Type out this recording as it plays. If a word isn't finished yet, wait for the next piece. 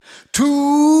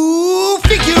To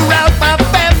figure out my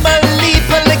family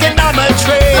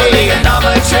polygonometry.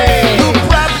 You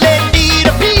probably need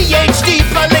a PhD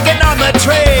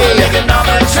polygonometry.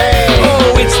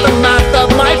 Oh, it's the math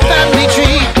of my family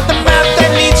tree. The math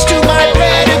that leads to my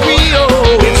pedigree.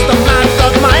 Oh, it's the math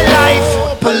of my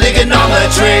life.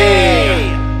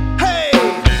 Polygonometry. Hey!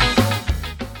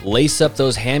 Lace up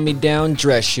those hand-me-down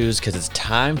dress shoes because it's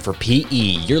time for PE.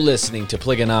 You're listening to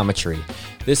Polygonometry.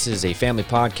 This is a family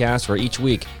podcast where each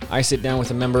week I sit down with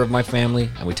a member of my family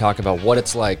and we talk about what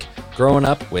it's like growing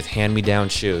up with hand-me-down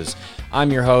shoes. I'm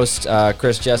your host,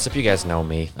 Chris Jessup. You guys know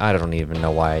me. I don't even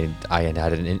know why I had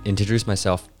to introduce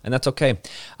myself, and that's okay.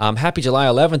 Happy July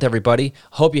 11th, everybody.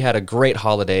 Hope you had a great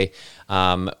holiday.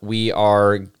 We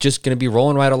are just going to be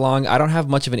rolling right along. I don't have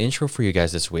much of an intro for you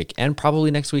guys this week, and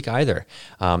probably next week either.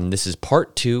 This is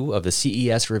part 2 of the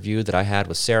CES review that I had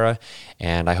with Sarah,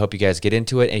 and I hope you guys get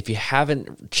into it. And if you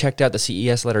haven't checked out the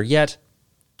CES letter yet,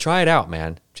 try it out,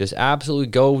 man. Just absolutely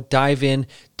go dive in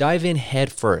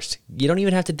head first. You don't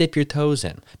even have to dip your toes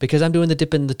in because I'm doing the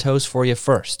dipping the toes for you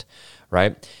first,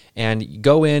 right? And you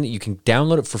go in, you can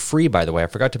download it for free, by the way. I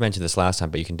forgot to mention this last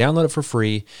time, but you can download it for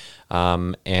free.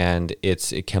 And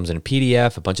it comes in a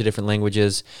PDF, a bunch of different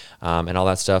languages, and all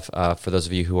that stuff for those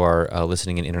of you who are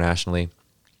listening in internationally.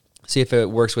 See if it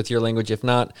works with your language. If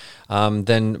not,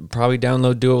 then probably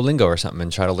download Duolingo or something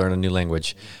and try to learn a new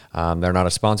language. They're not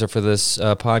a sponsor for this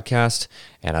podcast,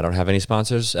 and I don't have any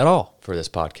sponsors at all for this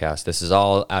podcast. This is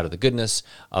all out of the goodness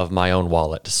of my own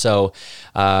wallet. So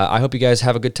I hope you guys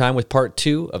have a good time with part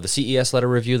 2 of the CES letter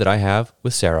review that I have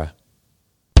with Sarah.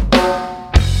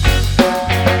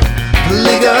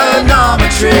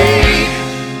 Polygonometry.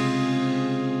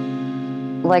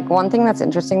 Like, one thing that's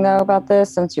interesting though about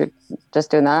this, since you're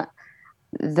just doing that,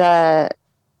 the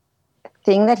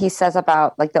thing that he says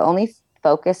about, like, the only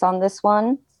focus on this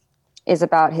one is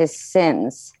about his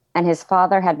sins, and his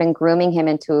father had been grooming him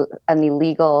into an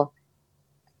illegal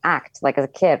act, like, as a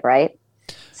kid, right?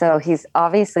 So he's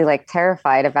obviously, like,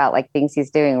 terrified about, like, things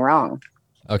he's doing wrong.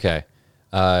 Okay.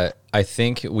 I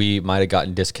think we might have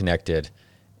gotten disconnected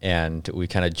and we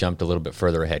kind of jumped a little bit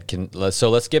further ahead. So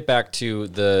let's get back to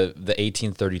the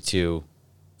 1832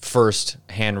 first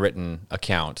handwritten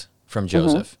account from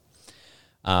Joseph.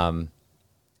 Mm-hmm.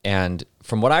 And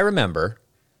from what I remember,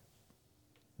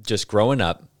 just growing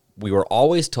up, we were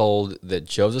always told that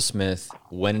Joseph Smith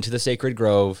went into the sacred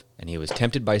grove and he was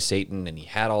tempted by Satan, and he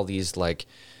had all these, like,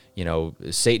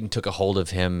 Satan took a hold of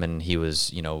him, and he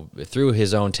was, through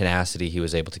his own tenacity, he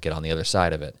was able to get on the other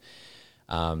side of it.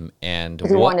 And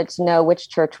he wanted to know which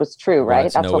church was true,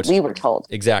 right? That's what we were told.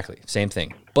 Exactly. Same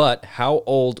thing. But how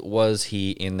old was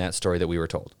he in that story that we were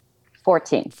told?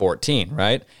 14. 14,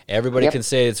 right? Everybody can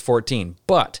say it's 14.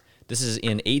 But this is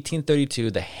in 1832,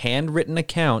 the handwritten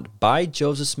account by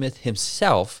Joseph Smith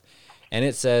himself. And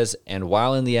it says, "And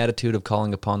while in the attitude of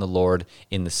calling upon the Lord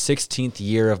in the 16th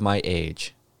year of my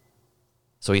age."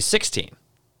 So he's 16.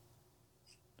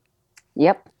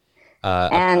 Yep.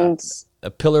 A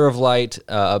pillar of light,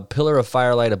 a pillar of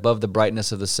firelight above the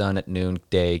brightness of the sun at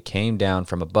noonday came down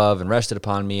from above and rested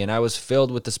upon me, and I was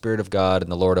filled with the Spirit of God,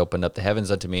 and the Lord opened up the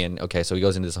heavens unto me. And okay, so he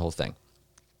goes into this whole thing.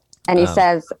 And he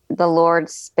says, "The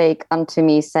Lord spake unto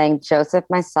me, saying, Joseph,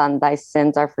 my son, thy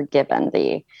sins are forgiven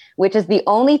thee," which is the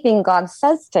only thing God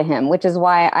says to him, which is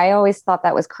why I always thought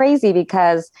that was crazy,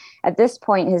 because at this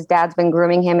point, his dad's been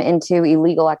grooming him into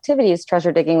illegal activities.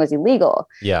 Treasure digging was illegal.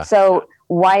 Yeah. So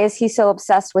why is he so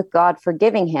obsessed with God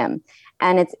forgiving him?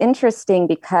 And it's interesting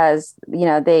because,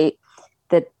 the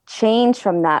change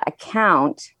from that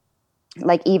account,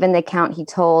 like even the account he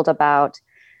told about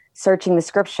searching the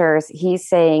scriptures, he's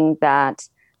saying that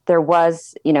there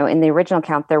was, in the original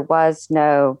account, there was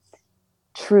no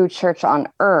true church on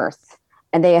earth,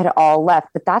 and they had all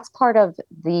left. But that's part of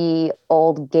the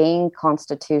old gang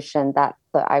constitution that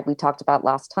we talked about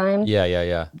last time.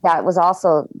 Yeah. That was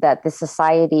also that the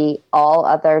society, all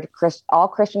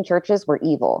Christian churches were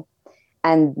evil,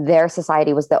 and their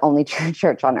society was the only true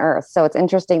church on earth. So it's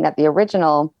interesting that the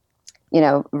original,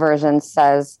 version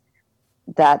says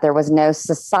that there was no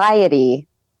society,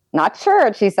 not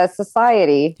church. He says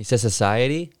society. He says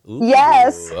society? Ooh,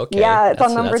 yes. Okay. Yeah, it's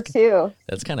on number 2.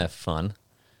 That's kind of fun.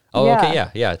 Oh, yeah. Okay.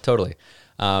 Yeah, totally.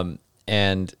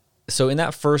 And so in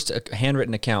that first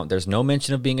handwritten account, there's no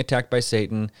mention of being attacked by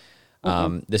Satan.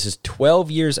 This is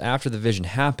 12 years after the vision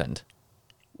happened.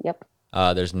 Yep.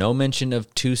 There's no mention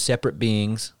of 2 separate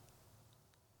beings,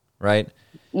 right?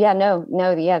 Yeah, no,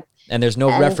 yeah. And there's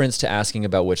no reference to asking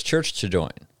about which church to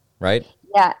join, right?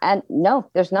 Yeah, and no,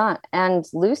 there's not. And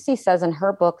Lucy says in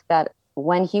her book that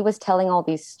when he was telling all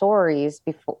these stories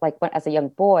before, like as a young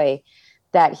boy,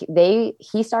 that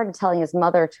he started telling his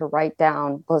mother to write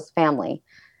down, well, his family,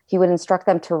 he would instruct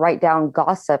them to write down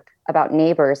gossip about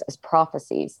neighbors as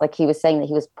prophecies. Like he was saying that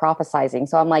he was prophesizing.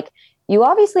 So I'm like, you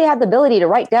obviously had the ability to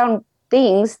write down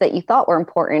things that you thought were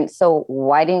important. So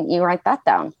why didn't you write that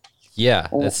down? Yeah,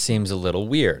 that seems a little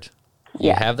weird.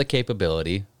 You have the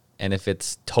capability, and if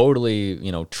it's totally,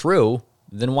 true,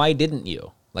 then why didn't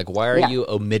you? Like, why are you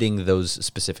omitting those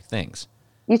specific things?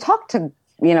 You talked to,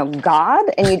 God,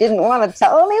 and you didn't want to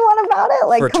tell anyone about it?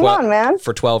 Like, come on, man.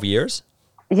 For 12 years?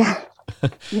 Yeah.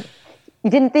 You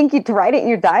didn't think you'd write it in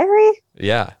your diary?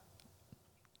 Yeah.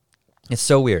 It's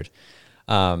so weird.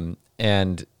 And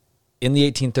in the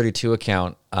 1832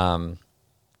 account,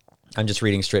 I'm just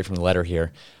reading straight from the letter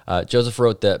here. Joseph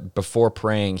wrote that before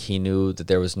praying, he knew that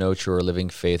there was no true or living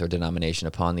faith or denomination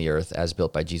upon the earth as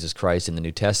built by Jesus Christ in the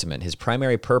New Testament. His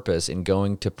primary purpose in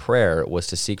going to prayer was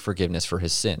to seek forgiveness for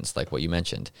his sins, like what you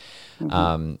mentioned.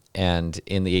 Mm-hmm. And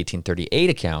in the 1838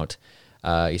 account,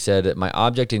 he said, my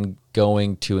object in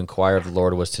going to inquire of the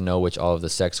Lord was to know which all of the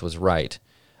sects was right.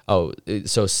 Oh,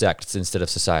 so sects instead of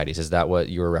societies. Is that what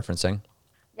you were referencing?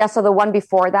 Yeah, so the one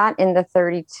before that in the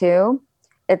 32,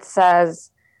 it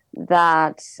says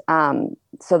that,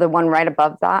 so the one right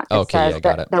above that, it says got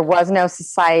that it. There was no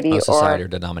society, or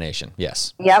denomination.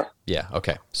 Yes. Yep. Yeah.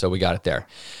 Okay. So we got it there.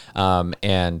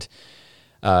 And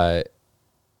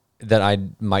that I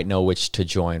might know which to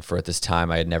join, for at this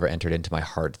time I had never entered into my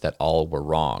heart that all were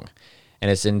wrong.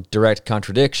 And it's in direct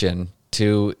contradiction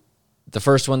to the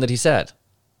first one that he said.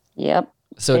 Yep.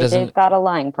 So they've got a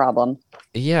lying problem.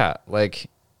 Yeah. Like,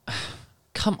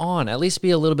 come on, at least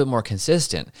be a little bit more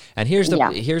consistent. And here's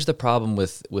the problem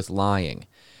with lying,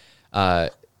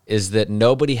 is that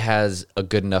nobody has a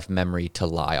good enough memory to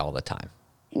lie all the time.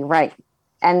 Right.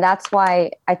 And that's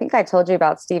why I think I told you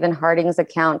about Stephen Harding's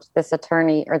account. This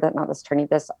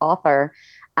author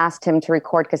asked him to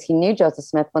record, because he knew Joseph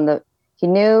Smith he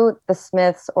knew the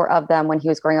Smiths or of them when he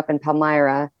was growing up in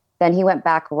Palmyra. Then he went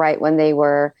back right when they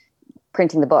were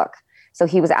printing the book. So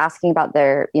he was asking about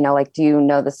their, do you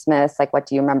know the Smiths? Like, what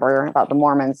do you remember about the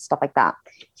Mormons? Stuff like that.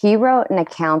 He wrote an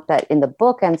account that in the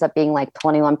book ends up being like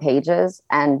 21 pages.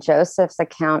 And Joseph's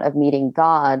account of meeting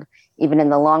God, even in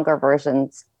the longer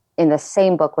versions in the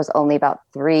same book, was only about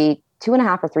 2.5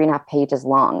 or 3.5 pages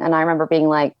long. And I remember being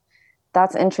like,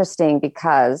 that's interesting,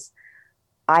 because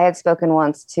I had spoken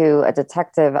once to a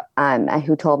detective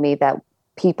who told me that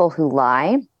people who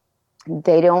lie,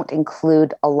 they don't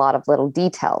include a lot of little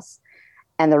details.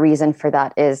 And the reason for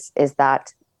that is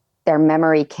that their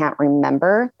memory can't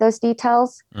remember those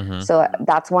details. Mm-hmm. So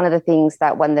that's one of the things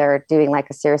that when they're doing like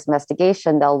a serious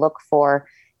investigation, they'll look for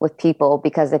with people,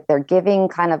 because if they're giving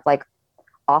kind of like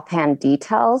offhand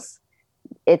details,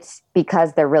 it's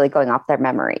because they're really going off their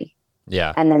memory.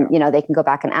 Yeah. And then, they can go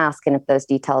back and ask. And if those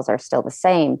details are still the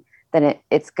same, then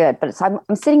it's good. But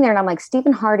I'm sitting there and I'm like,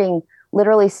 Stephen Harding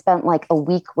literally spent like a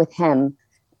week with him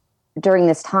during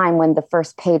this time when the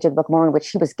first page of the Book of Mormon, which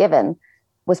he was given,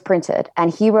 was printed.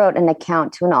 And he wrote an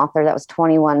account to an author that was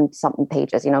 21 something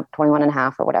pages, 21 and a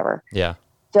half or whatever. Yeah.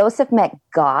 Joseph met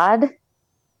God,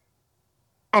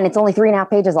 and it's only 3.5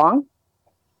 pages long.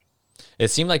 It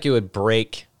seemed like it would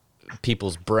break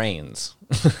people's brains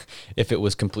if it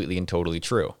was completely and totally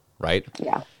true, right?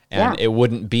 Yeah. And it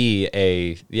wouldn't be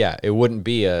a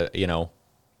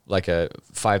like a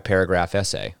 5-paragraph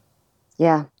essay.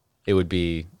 Yeah. It would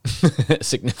be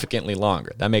significantly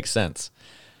longer. That makes sense.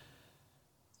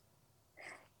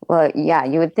 Well, yeah,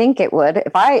 you would think it would.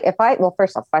 Well,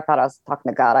 first off, if I thought I was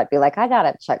talking to God, I'd be like, I got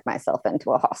to check myself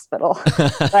into a hospital.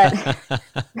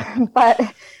 but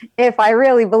if I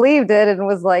really believed it and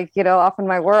was like, off in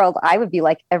my world, I would be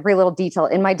like every little detail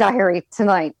in my diary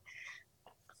tonight.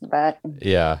 But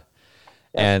yeah.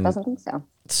 And doesn't think so.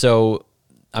 So,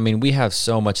 I mean, we have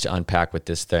so much to unpack with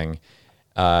this thing.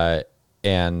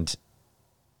 And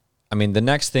I mean, the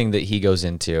next thing that he goes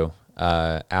into,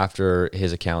 after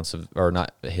his accounts or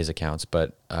not his accounts,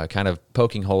 but kind of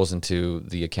poking holes into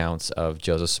the accounts of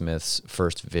Joseph Smith's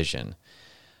first vision,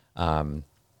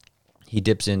 he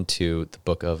dips into the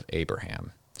Book of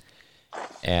Abraham.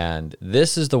 And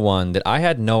this is the one that I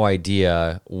had no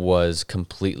idea was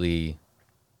completely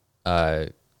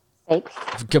fake.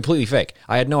 Completely fake.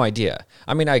 I had no idea.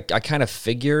 I mean, I kind of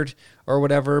figured or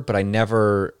whatever, but I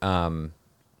never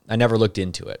looked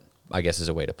into it, I guess is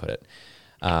a way to put it.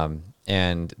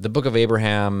 And the Book of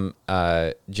Abraham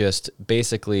just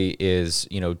basically is,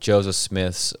 Joseph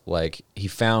Smith's, like, he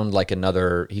found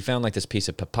this piece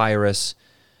of papyrus.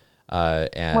 And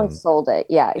someone sold it.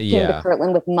 Yeah. He came to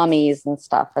Kirtland with mummies and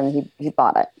stuff, and he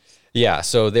bought it. Yeah.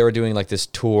 So they were doing like this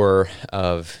tour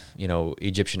of,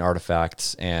 Egyptian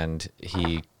artifacts, and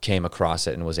he came across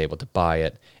it and was able to buy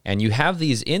it. And you have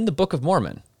these in the Book of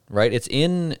Mormon, right? It's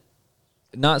in,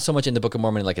 not so much in the Book of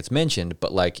Mormon like it's mentioned,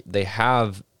 but like they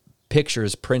have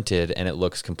pictures printed and it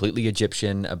looks completely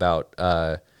Egyptian about,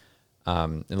 it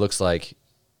looks like,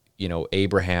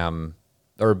 Abraham,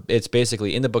 or it's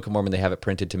basically in the Book of Mormon, they have it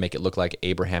printed to make it look like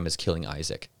Abraham is killing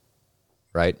Isaac,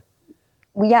 right?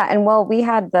 Yeah. And well, we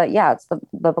had it's the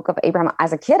Book of Abraham.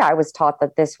 As a kid, I was taught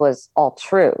that this was all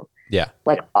true. Yeah.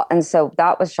 And so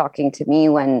that was shocking to me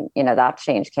when, that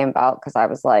change came about, because I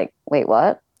was like, wait,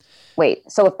 what?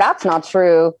 Wait, so if that's not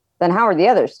true, then how are the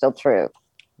others still true?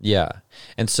 Yeah.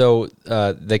 And so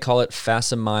they call it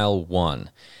Facsimile 1.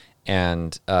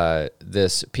 And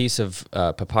this piece of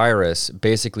papyrus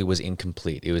basically was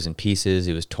incomplete. It was in pieces,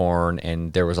 it was torn,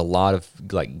 and there was a lot of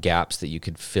like gaps that you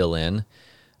could fill in.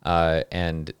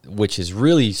 And which is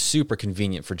really super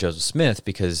convenient for Joseph Smith,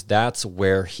 because that's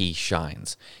where he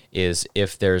shines, is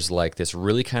if there's like this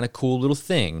really kind of cool little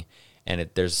thing and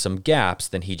there's some gaps,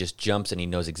 then he just jumps and he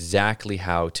knows exactly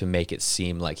how to make it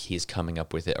seem like he's coming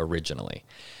up with it originally.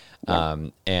 Yeah.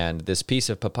 And this piece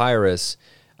of papyrus,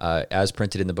 as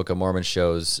printed in the Book of Mormon,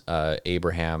 shows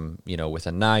Abraham, with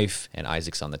a knife, and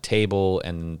Isaac's on the table,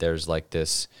 and there's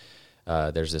this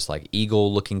like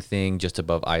eagle-looking thing just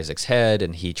above Isaac's head,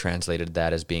 and he translated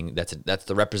that as being that's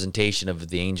the representation of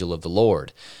the angel of the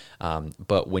Lord.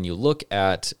 But when you look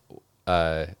at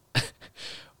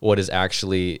what is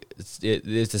actually,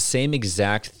 it's the same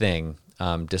exact thing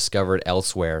discovered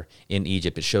elsewhere in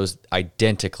Egypt. It shows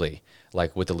identically,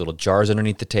 like with the little jars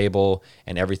underneath the table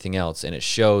and everything else, and it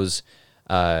shows.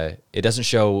 It doesn't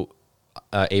show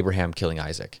Abraham killing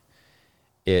Isaac.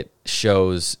 It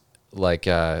shows. Like,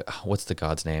 what's the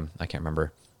god's name? I can't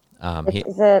remember.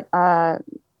 Is it, I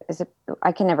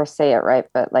can never say it right,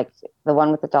 but like the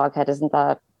one with the dog head, isn't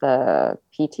that the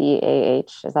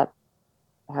PTAH? Is that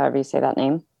however you say that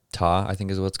name? Ta, I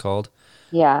think is what it's called.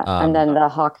 Yeah. And then the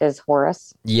hawk is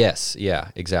Horus. Yes.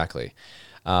 Yeah, exactly.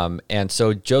 And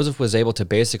so Joseph was able to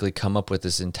basically come up with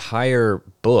this entire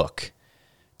book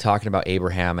talking about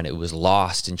Abraham, and it was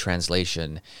lost in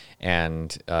translation.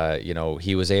 And,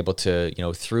 he was able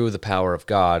to, through the power of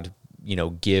God,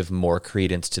 give more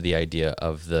credence to the idea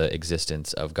of the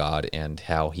existence of God and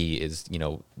how he is,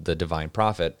 the divine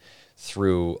prophet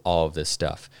through all of this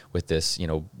stuff with this,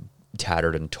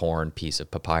 tattered and torn piece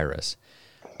of papyrus.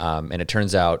 And it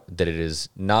turns out that it is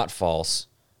not false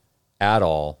at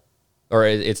all. Or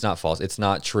it's not false. It's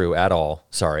not true at all.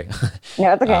 Sorry.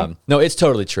 No, it's okay. No, it's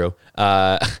totally true.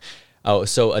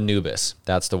 So Anubis.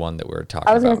 That's the one that we're talking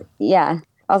about.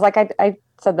 I was like, I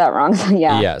said that wrong. So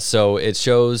yeah. Yeah. So it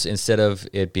shows, instead of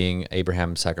it being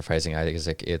Abraham sacrificing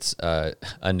Isaac, it's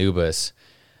Anubis.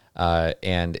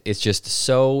 And it's just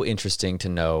so interesting to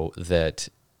know that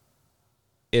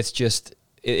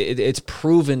it's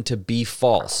proven to be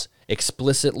false.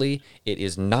 Explicitly, it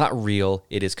is not real.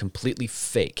 It is completely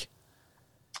fake.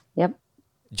 Yep.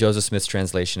 Joseph Smith's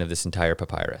translation of this entire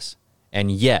papyrus.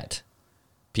 And yet,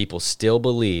 people still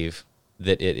believe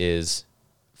that it is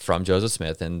from Joseph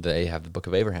Smith, and they have the Book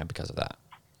of Abraham because of that.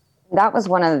 That was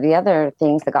one of the other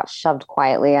things that got shoved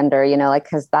quietly under,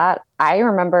 because I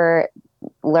remember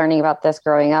learning about this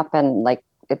growing up, and like,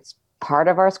 it's part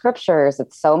of our scriptures.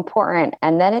 It's so important.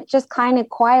 And then it just kind of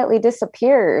quietly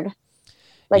disappeared.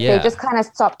 Like they just kind of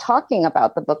stopped talking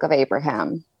about the Book of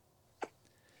Abraham.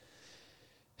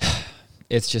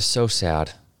 It's just so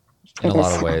sad in a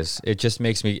lot of ways. It does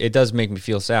make me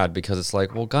feel sad, because it's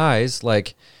like, well, guys,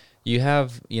 like you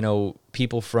have,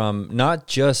 people from not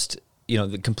just,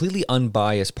 the completely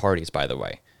unbiased parties, by the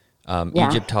way,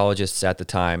 Egyptologists at the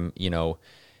time,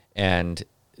 and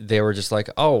they were just like,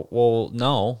 oh, well,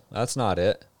 no, that's not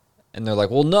it. And they're like,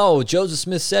 well, no, Joseph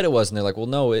Smith said it was. And they're like, well,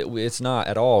 no, it's not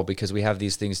at all, because we have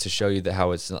these things to show you that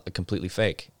how it's completely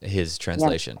fake, his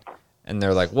translation. Yeah. And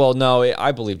they're like, well, no,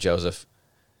 I believe Joseph.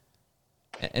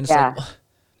 And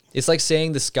it's like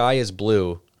saying the sky is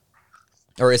blue,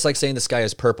 or it's like saying the sky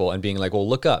is purple and being like, well,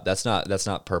 look up. That's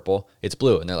not purple. It's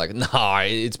blue. And they're like, nah,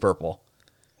 it's purple.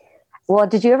 Well,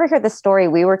 did you ever hear the story?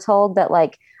 We were told that,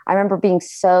 like, I remember being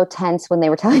so tense when they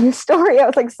were telling the story. I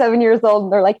was like 7 years old,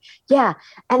 and they're like, yeah,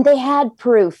 and they had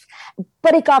proof,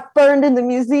 but it got burned in the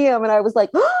museum. And I was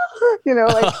like, I'm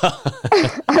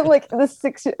like the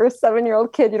 6 or 7 year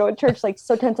old kid, in church, like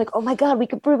so tense, like, oh my God, we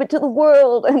could prove it to the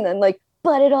world. And then like,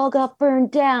 but it all got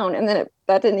burned down. And then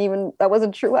that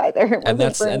wasn't true either. And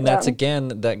that's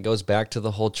again, that goes back to the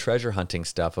whole treasure hunting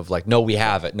stuff of like, no, we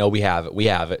have it. No, we have it. We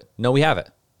have it. No, we have it.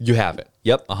 You have it.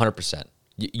 Yep. 100%.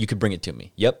 You could bring it to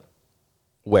me. Yep.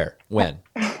 Where? When?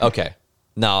 Okay.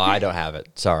 No, I don't have it.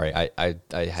 Sorry. I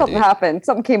had something happened.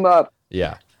 Something came up.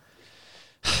 Yeah.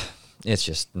 It's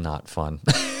just not fun.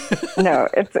 No,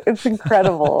 it's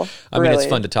incredible. I mean, really. it's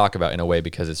fun to talk about in a way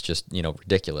because it's just,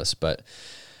 ridiculous. But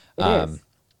It is.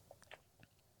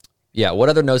 yeah, what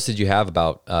other notes did you have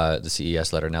about the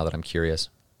CES letter now that I'm curious?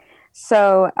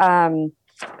 So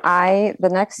the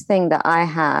next thing that I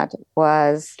had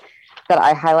was that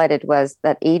I highlighted was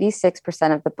that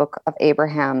 86% of the book of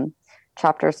Abraham,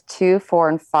 chapters 2, 4,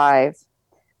 and 5,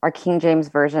 are King James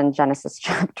Version Genesis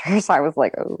chapters. I was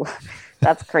like, oh,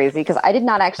 that's crazy, because I did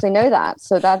not actually know that.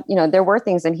 So that, there were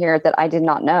things in here that I did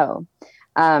not know.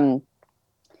 The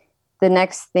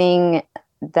next thing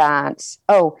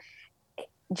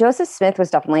Joseph Smith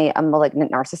was definitely a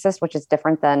malignant narcissist, which is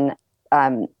different than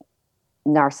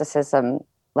narcissism,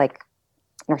 like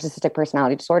narcissistic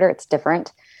personality disorder. It's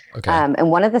different. Okay. And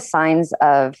one of the signs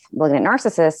of malignant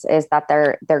narcissists is that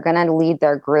they're going to lead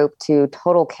their group to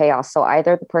total chaos. So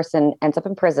either the person ends up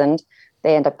imprisoned,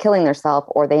 they end up killing themselves,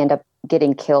 or they end up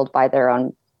getting killed by their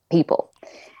own people.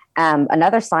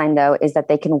 Another sign, though, is that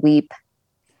they can weep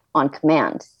on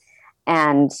command.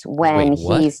 And when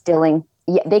he's dealing,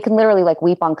 they can literally like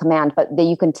weep on command, but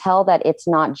you can tell that it's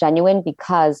not genuine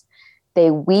because they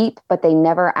weep, but they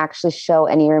never actually show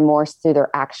any remorse through their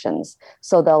actions.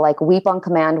 So they'll like weep on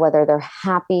command, whether they're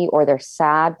happy or they're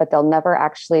sad, but they'll never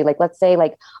actually let's say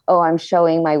oh, I'm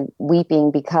showing my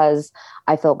weeping because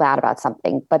I feel bad about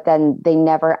something, but then they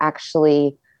never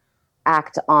actually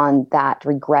act on that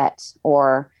regret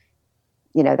or,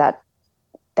 that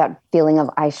feeling of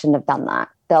I shouldn't have done that.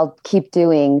 They'll keep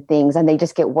doing things and they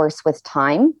just get worse with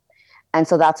time. And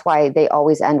so that's why they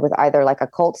always end with either like a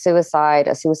cult suicide,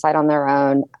 a suicide on their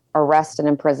own, arrest and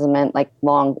imprisonment, like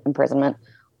long imprisonment,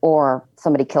 or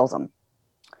somebody kills them.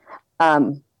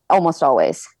 Almost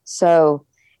always. So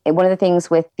one of the things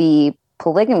with the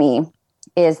polygamy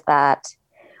is that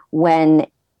when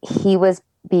he was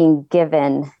being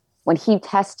given, when he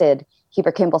tested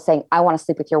Heber Kimball saying, I want to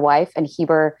sleep with your wife, and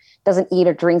Heber doesn't eat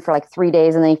or drink for like 3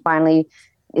 days, and then he finally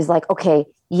is like, okay,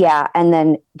 yeah. And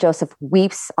then Joseph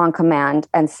weeps on command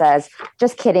and says,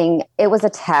 just kidding, it was a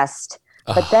test.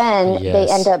 But then they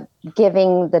end up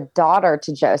giving the daughter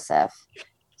to Joseph.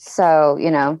 So,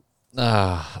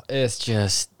 it's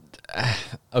just,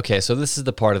 okay. So this is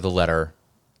the part of the letter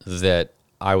that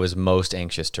I was most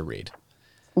anxious to read.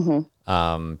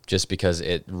 Mm-hmm. Just because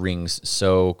it rings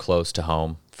so close to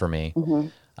home for me,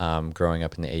 growing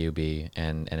up in the AUB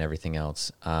and everything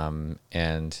else.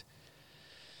 And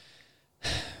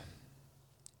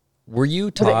were you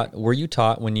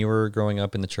taught when you were growing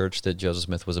up in the church that Joseph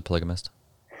Smith was a polygamist?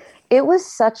 It was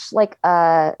such like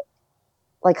a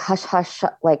hush hush,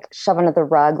 like shove under the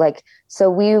rug. Like, so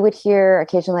we would hear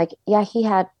occasionally like, yeah, he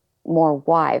had more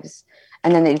wives,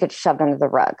 and then they'd get shoved under the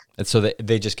rug. And so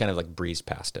they just kind of like breezed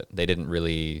past it. They didn't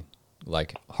really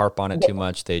like harp on it too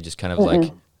much. They just kind of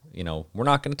like, we're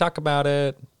not going to talk about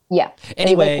it. Yeah.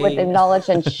 Anyway, they would acknowledge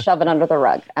and shove it under the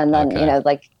rug. And then,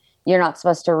 you're not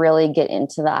supposed to really get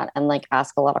into that and like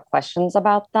ask a lot of questions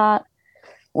about that,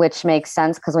 which makes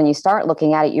sense. Because when you start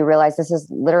looking at it, you realize this is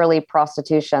literally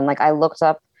prostitution. Like I looked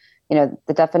up, the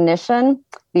definition: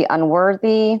 the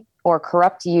unworthy or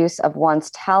corrupt use of one's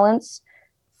talents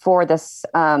for this,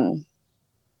 the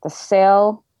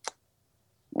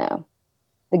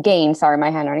gain. Sorry,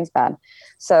 my handwriting's bad.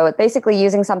 So basically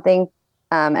using something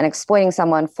and exploiting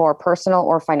someone for personal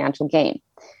or financial gain.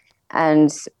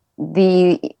 And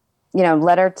the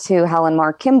letter to Helen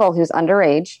Mar Kimball, who's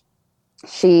underage.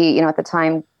 She, at the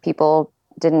time, people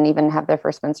didn't even have their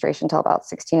first menstruation until about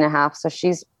 16 and a half. So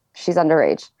she's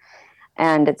underage.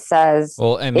 And it says...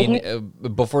 Well, I mean,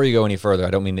 before you go any further,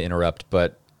 I don't mean to interrupt,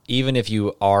 but even if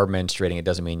you are menstruating, it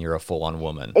doesn't mean you're a full-on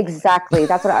woman. Exactly.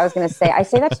 That's what I was going to say. I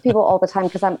say that to people all the time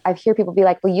because I hear people be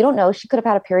like, well, you don't know. She could have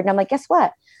had a period. And I'm like, guess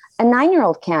what? A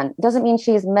 9-year-old can. Doesn't mean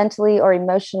she's mentally or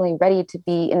emotionally ready to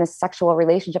be in a sexual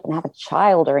relationship and have a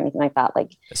child or anything like that.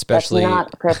 Like, especially that's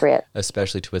not appropriate.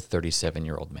 Especially to a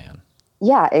 37-year-old man.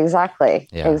 Yeah, exactly.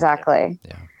 Yeah. Exactly.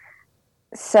 Yeah.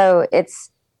 So it's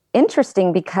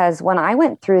interesting because when I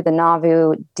went through the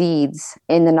Nauvoo deeds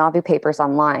in the Nauvoo papers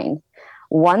online,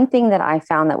 one thing that I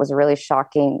found that was really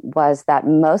shocking was that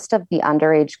most of the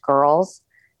underage girls,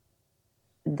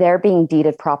 they're being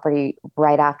deeded property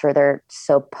right after their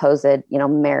supposed,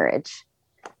 marriage.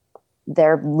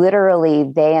 They're literally,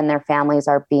 they and their families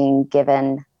are being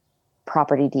given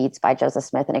property deeds by Joseph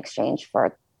Smith in exchange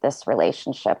for this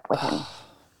relationship with him.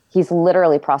 He's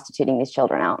literally prostituting these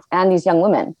children out and these young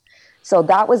women. So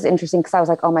that was interesting because I was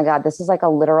like, oh my God, this is like a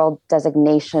literal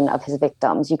designation of his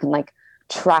victims. You can like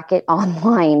track it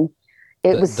online.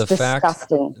 It was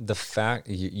disgusting.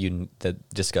 That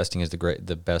disgusting is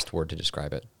the best word to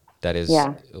describe it. That is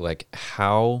like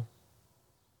how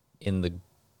in the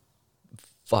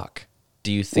fuck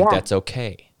do you think that's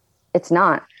okay? It's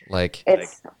not. Like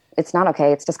it's not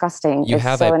okay. It's disgusting. you It's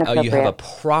have so a inappropriate. you have a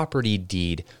property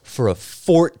deed for a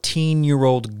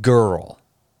 14-year-old girl.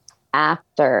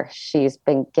 After she's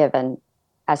been given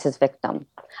as his victim.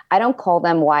 I don't call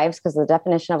them wives because the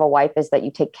definition of a wife is that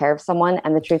you take care of someone.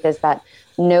 And the truth is that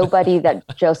nobody that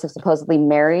Joseph supposedly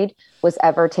married was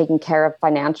ever taken care of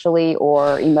financially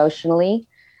or emotionally.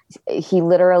 He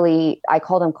literally, I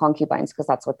called them concubines because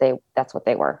that's what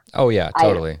they were. Oh yeah,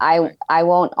 totally. I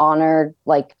won't honor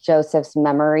like Joseph's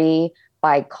memory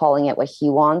by calling it what he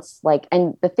wants. Like,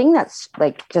 and the thing that's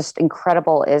like just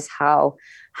incredible is how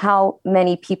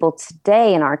many people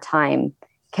today in our time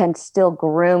can still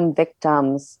groom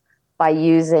victims by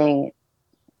using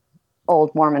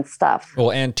old Mormon stuff. Well,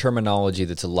 and terminology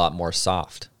that's a lot more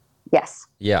soft. Yes.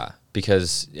 Yeah,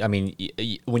 because I mean,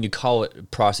 when you call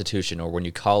it prostitution or when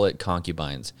you call it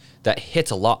concubines, that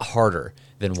hits a lot harder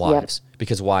than wives,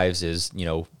 because wives is, you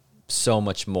know, so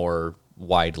much more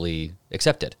widely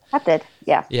accepted. Accepted,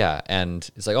 yeah. Yeah,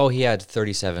 and it's like, oh, he had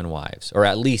 37 wives, or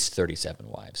at least 37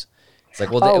 wives. It's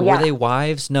like, well, were they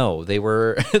wives? No, they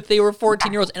were they were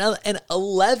 14-year-olds, and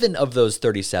 11 of those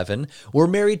 37 were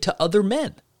married to other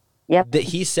men. Yep. That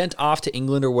he sent off to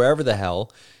England or wherever the hell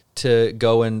to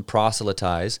go and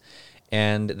proselytize.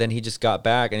 And then he just got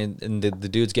back, and the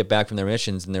dudes get back from their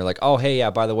missions, and they're like, oh, hey, yeah,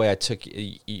 by the way, I took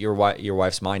your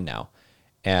wife's mine now.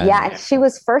 And she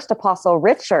was first Apostle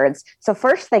Richards. So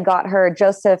first they got her,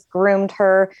 Joseph groomed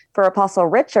her for Apostle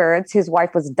Richards, whose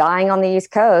wife was dying on the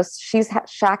East Coast. She's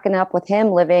shacking up with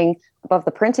him, living above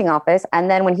the printing office.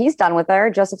 And then when he's done with her,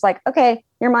 Joseph's like, okay,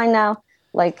 you're mine now.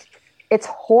 Like, it's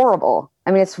horrible.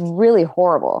 I mean, it's really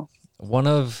horrible.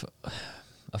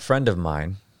 A friend of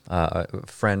mine,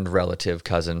 friend, relative,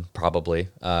 cousin, probably,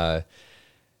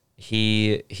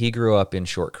 he grew up in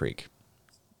Short Creek.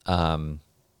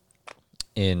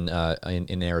 In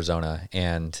Arizona,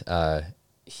 and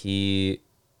he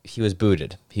was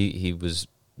booted. He was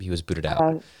booted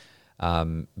out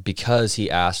because he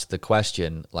asked the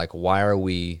question, like, why are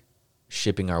we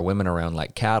shipping our women around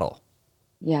like cattle?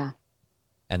 Yeah,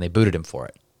 and they booted him for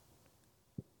it.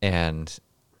 And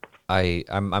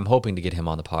I'm hoping to get him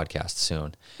on the podcast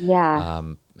soon. Yeah,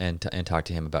 and talk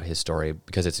to him about his story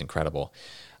because it's incredible.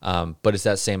 But it's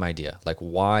that same idea, like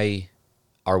why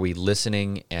are we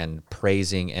listening and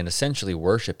praising and essentially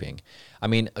worshiping? I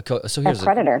mean, so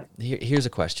here's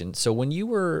a question. So when you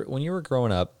were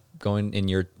growing up, going in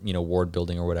your ward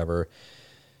building or whatever,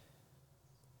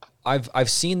 I've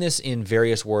seen this in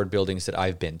various ward buildings that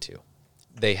I've been to.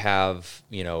 They have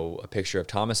a picture of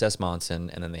Thomas S. Monson,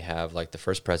 and then they have like the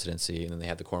First Presidency, and then they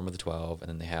have the Quorum of the 12, and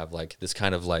then they have like this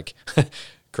kind of like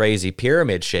crazy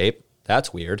pyramid shape.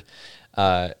 That's weird.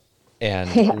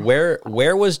 And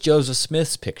where was Joseph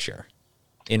Smith's picture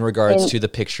in regards to the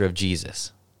picture of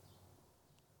Jesus?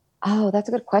 Oh, that's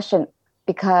a good question,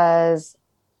 because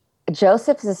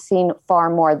Joseph is seen far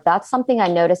more. That's something I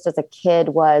noticed as a kid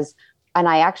and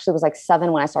I actually was like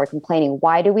 7 when I started complaining.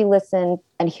 Why do we listen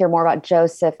and hear more about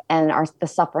Joseph and the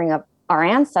suffering of our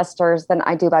ancestors than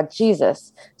I do about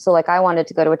Jesus? So like I wanted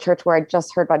to go to a church where I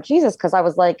just heard about Jesus, because I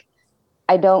was like,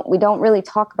 we don't really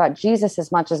talk about Jesus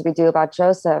as much as we do about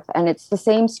Joseph. And it's the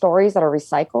same stories that are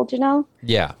recycled,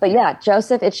 Yeah. But yeah,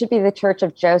 Joseph, it should be the Church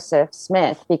of Joseph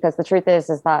Smith, because the truth is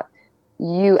that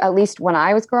at least when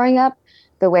I was growing up,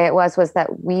 the way it was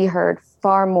that we heard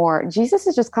far more. Jesus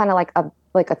is just kind of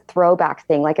like a throwback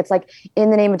thing. Like, it's like,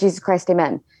 in the name of Jesus Christ,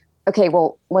 amen. Okay,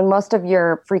 well, when most of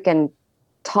your freaking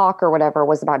talk or whatever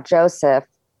was about Joseph,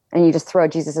 and you just throw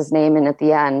Jesus's name in at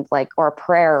the end, like, or a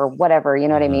prayer or whatever, you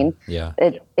know what I mean? Yeah.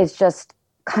 It's just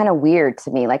kind of weird to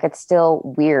me. Like, it's still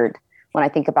weird when I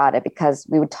think about it, because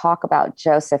we would talk about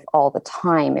Joseph all the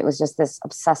time. It was just this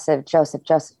obsessive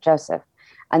Joseph.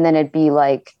 And then it'd be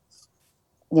like,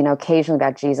 occasionally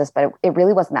about Jesus, but it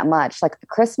really wasn't that much. Like,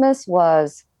 Christmas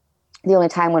was the only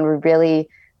time when we really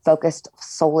focused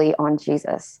solely on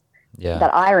Jesus. Yeah.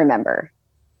 That I remember.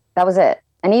 That was it.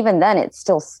 And even then it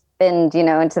still spinned,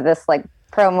 into this like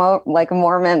promo, like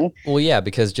Mormon. Well, yeah,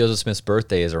 because Joseph Smith's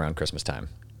birthday is around Christmas time.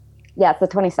 Yeah, it's the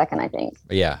 22nd, I think.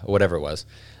 Yeah, whatever it was.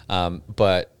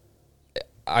 But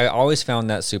I always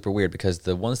found that super weird, because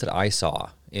the ones that I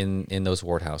saw in those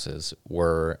ward houses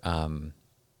were,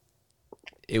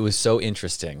 it was so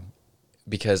interesting,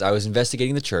 because I was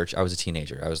investigating the church. I was a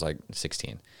teenager. I was like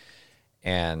 16.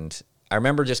 And I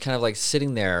remember just kind of like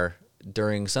sitting there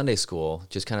during Sunday school,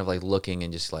 just kind of like looking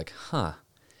and just like, huh.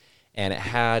 And it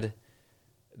had,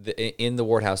 in the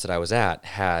ward house that I was at,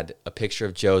 had a picture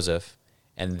of Joseph,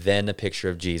 and then a picture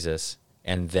of Jesus,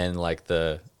 and then like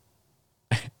the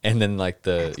and then like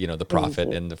the the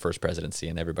prophet and the first presidency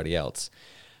and everybody else.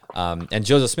 And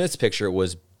Joseph Smith's picture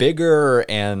was bigger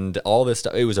and all this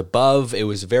stuff. It was above. It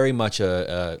was very much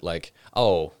a like,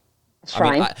 oh,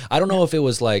 Shrine. I don't know if it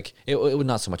was like, it was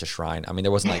not so much a shrine. I mean,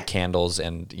 there wasn't like candles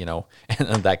and,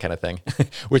 and that kind of thing,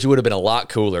 which would have been a lot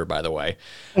cooler, by the way.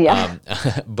 Yeah.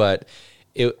 But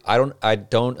I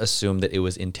don't assume that it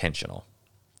was intentional,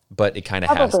 but it kind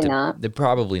of has to. Not.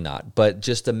 Probably not. But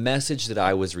just the message that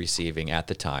I was receiving at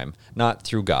the time, not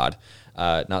through God,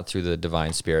 not through the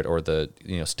divine spirit or the,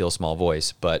 still small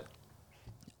voice, but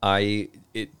it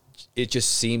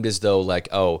just seemed as though like,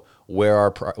 oh, where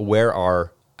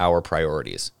are our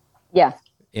priorities? Yeah.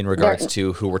 In regards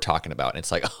to who we're talking about. And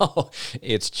it's like, oh,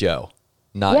 it's Joe,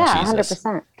 not Jesus.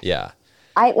 100%. Yeah.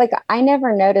 I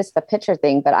never noticed the picture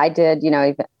thing, but I did,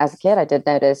 even as a kid, I did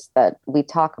notice that we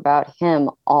talk about him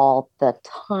all the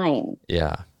time.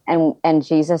 Yeah. And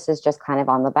Jesus is just kind of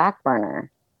on the back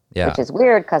burner. Yeah. Which is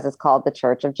weird because it's called the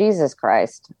Church of Jesus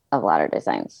Christ of Latter-day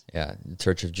Saints. Yeah. The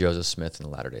Church of Joseph Smith and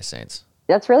the Latter-day Saints.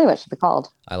 That's really what it should be called.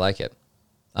 I like it.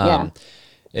 Yeah.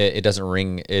 It doesn't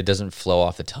ring. It doesn't flow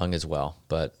off the tongue as well,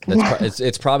 but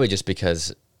it's probably just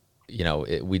because,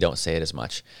 we don't say it as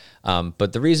much.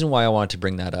 But the reason why I wanted to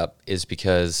bring that up is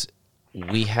because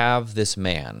we have this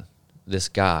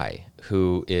guy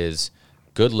who is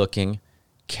good looking,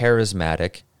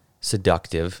 charismatic,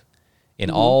 seductive in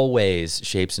all ways,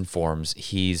 shapes and forms.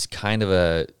 He's kind of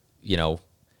a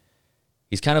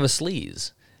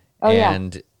sleaze.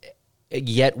 And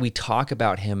yet we talk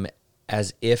about him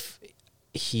as if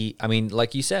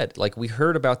like you said, like we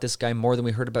heard about this guy more than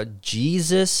we heard about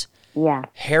Jesus. Yeah.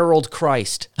 Harold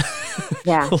Christ.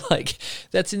 Yeah. Like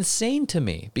that's insane to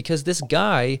me because this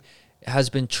guy has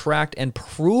been tracked and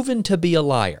proven to be a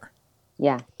liar.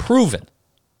 Yeah. Proven.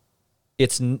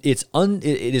 It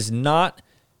is not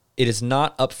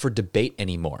up for debate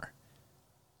anymore.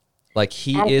 Like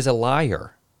he is a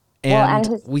liar.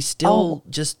 And we still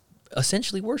just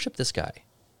essentially worship this guy.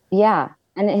 Yeah.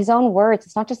 And his own words,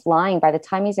 it's not just lying. By the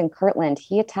time he's in Kirtland,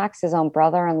 he attacks his own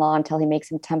brother-in-law until he makes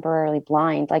him temporarily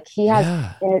blind. Like he has,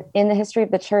 in the history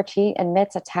of the church, he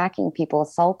admits attacking people,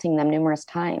 assaulting them numerous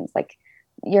times. Like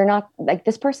you're not, like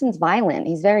this person's violent.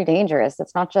 He's very dangerous.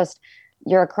 It's not just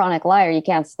you're a chronic liar, you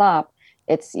can't stop.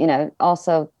 It's,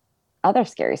 also other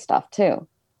scary stuff too.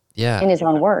 Yeah. In his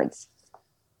own words.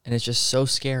 And it's just so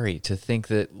scary to think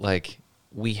that like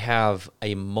we have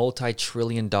a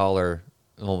multi-trillion-dollar,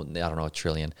 well, I don't know, a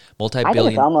trillion, multi-billion. I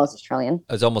think it's almost a trillion.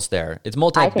 It's almost there. It's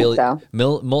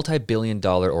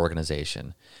multi-billion-dollar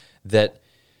organization that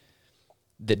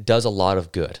does a lot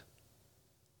of good.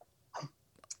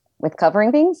 With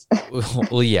covering things?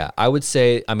 Well, yeah, I would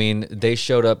say. I mean, they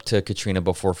showed up to Katrina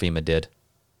before FEMA did,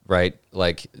 right?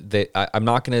 Like I'm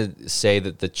not going to say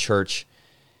that the church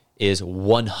is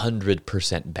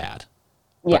 100% bad.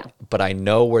 Yeah. But I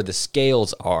know where the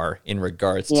scales are in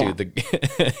regards to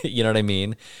the, you know what I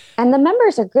mean? And the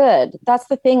members are good. That's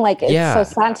the thing. Like, it's so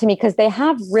sad to me because they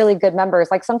have really good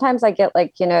members. Like sometimes I get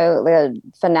like, the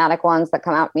fanatic ones that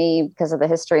come at me because of the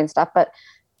history and stuff. But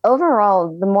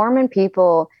overall, the Mormon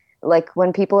people, like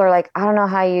when people are like, I don't know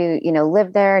how you,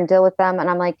 live there and deal with them. And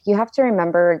I'm like, you have to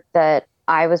remember that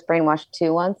I was brainwashed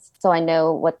too once. So I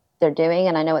know what they're doing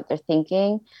and I know what they're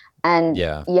thinking. And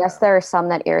yes, there are some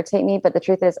that irritate me, but the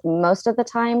truth is most of the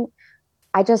time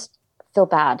I just feel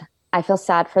bad. I feel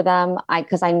sad for them.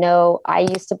 Because I know I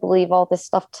used to believe all this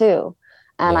stuff too.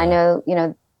 And I know,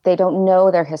 they don't know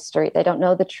their history. They don't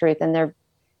know the truth and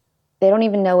they don't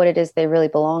even know what it is they really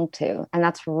belong to. And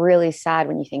that's really sad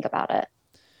when you think about it.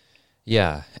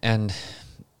 Yeah. And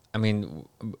I mean,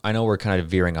 I know we're kind of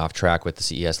veering off track with the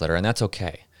CES letter and that's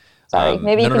okay. Sorry,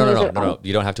 maybe No.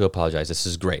 You don't have to apologize. This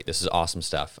is great. This is awesome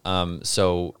stuff.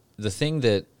 So the thing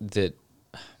that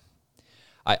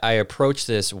I approach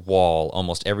this wall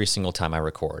almost every single time I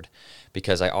record,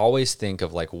 because I always think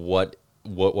of like what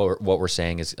we're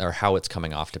saying is or how it's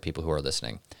coming off to people who are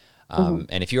listening.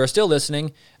 And if you are still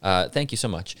listening, thank you so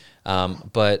much.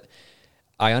 But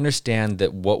I understand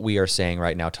that what we are saying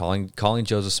right now, calling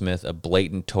Joseph Smith a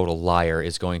blatant total liar,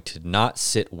 is going to not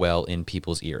sit well in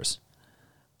people's ears.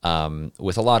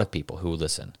 With a lot of people who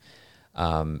listen.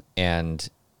 And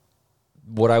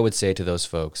what I would say to those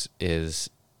folks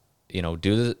is,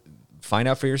 find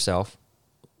out for yourself,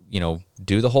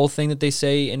 do the whole thing that they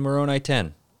say in Moroni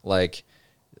 10, like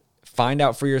find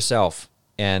out for yourself.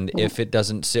 And if it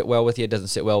doesn't sit well with you, it doesn't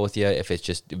sit well with you. If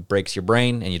it breaks your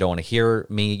brain and you don't want to hear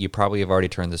me, you probably have already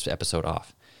turned this episode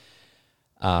off.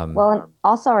 Well, and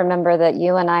also remember that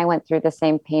you and I went through the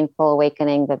same painful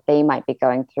awakening that they might be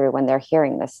going through when they're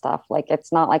hearing this stuff. Like,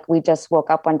 it's not like we just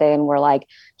woke up one day and we're like,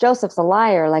 Joseph's a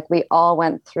liar. Like, we all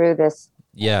went through this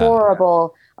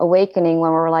horrible awakening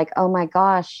when we were like, oh my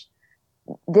gosh,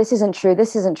 this isn't true.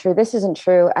 This isn't true. This isn't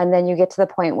true. And then you get to the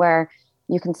point where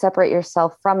you can separate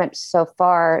yourself from it so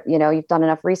far. You know, you've done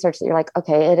enough research that you're like,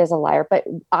 okay, it is a liar. But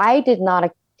I did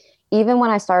not, even when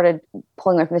I started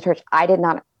pulling away from the church, I did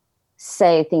not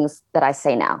say things that I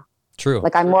say now. True.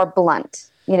 Like, I'm more blunt.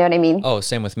 You know what I mean? Oh,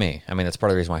 same with me. I mean, that's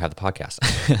part of the reason why I have the podcast.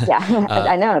 Yeah,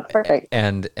 I know. It's perfect.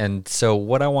 And so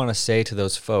what I want to say to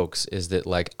those folks is that,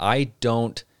 like, I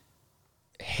don't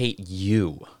hate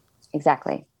you.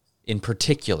 Exactly. In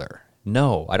particular.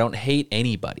 No, I don't hate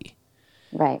anybody.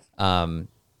 Right.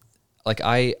 Like,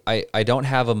 I don't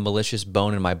have a malicious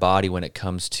bone in my body when it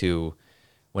comes to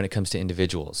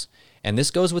individuals. And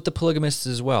this goes with the polygamists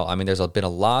as well. I mean, there's been a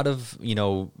lot of,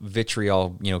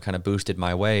 vitriol, kind of boosted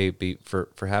my way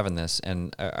for having this.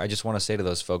 And I just want to say to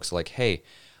those folks, like, hey,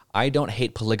 I don't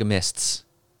hate polygamists.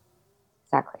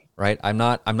 Exactly. Right? I'm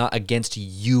not against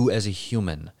you as a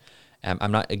human.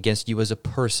 I'm not against you as a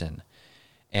person.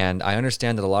 And I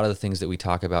understand that a lot of the things that we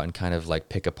talk about and kind of like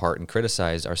pick apart and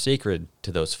criticize are sacred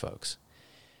to those folks.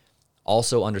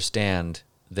 Also understand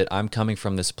that I'm coming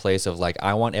from this place of, like,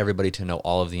 I want everybody to know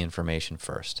all of the information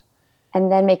first.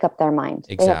 And then make up their mind.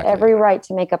 Exactly. They have every right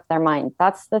to make up their mind.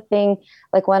 That's the thing.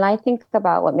 Like, when I think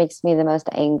about what makes me the most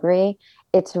angry,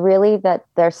 it's really that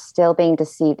they're still being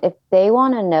deceived. If they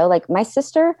want to know, like my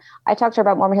sister, I talk to her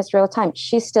about Mormon history all the time.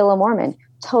 She's still a Mormon.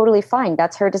 Totally fine.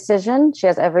 That's her decision. She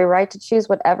has every right to choose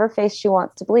whatever faith she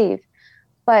wants to believe.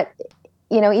 But,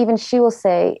 even she will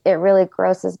say, it really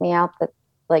grosses me out that,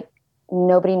 like,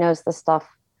 nobody knows the stuff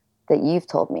that you've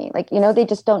told me. Like, they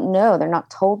just don't know. They're not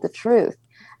told the truth.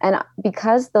 And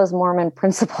because those Mormon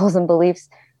principles and beliefs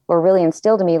were really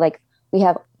instilled in me, like, we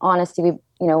have honesty,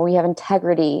 we have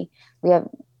integrity, we have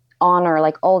honor,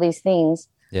 like all these things.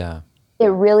 Yeah. It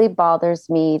really bothers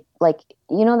me. Like,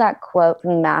 that quote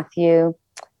from Matthew,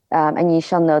 and ye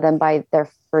shall know them by their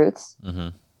fruits. Mm-hmm.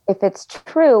 If it's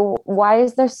true, why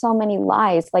is there so many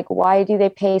lies? Like, why do they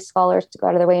pay scholars to go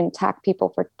out of their way and attack people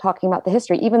for talking about the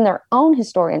history? Even their own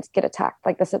historians get attacked,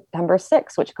 like the September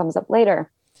 6th, which comes up later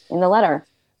in the letter.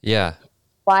 Yeah.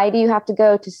 Why do you have to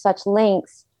go to such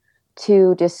lengths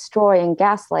to destroy and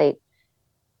gaslight?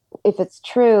 If it's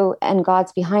true and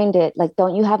God's behind it, like,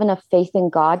 don't you have enough faith in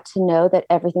God to know that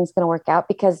everything's going to work out?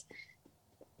 Because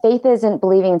faith isn't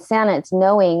believing in Santa, it's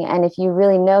knowing. And if you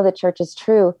really know the church is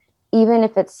true, even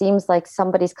if it seems like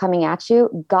somebody's coming at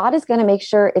you, God is going to make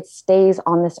sure it stays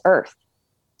on this earth.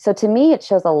 So to me, it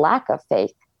shows a lack of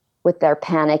faith with their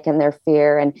panic and their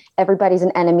fear, and everybody's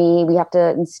an enemy. We have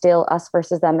to instill us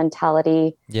versus them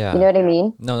mentality. Yeah. You know what I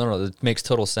mean? No. It makes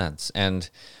total sense. And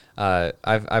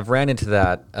I've ran into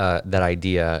that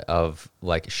idea of,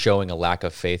 like, showing a lack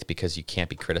of faith because you can't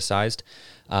be criticized.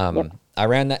 Yep. I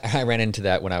ran into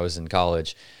that when I was in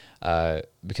college.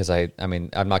 Because I mean,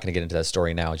 I'm not going to get into that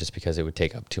story now just because it would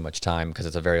take up too much time because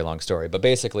it's a very long story. But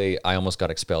basically, I almost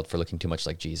got expelled for looking too much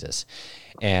like Jesus.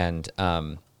 And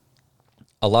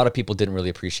a lot of people didn't really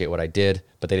appreciate what I did,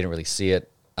 but they didn't really see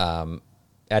it.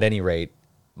 At any rate,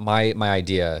 my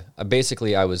idea,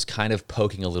 basically, I was kind of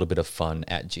poking a little bit of fun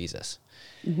at Jesus.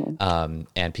 Mm-hmm.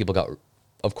 And people got,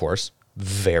 of course,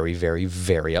 very, very,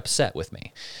 very upset with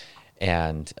me.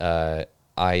 And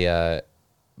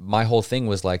my whole thing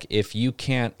was like, if you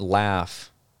can't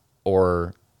laugh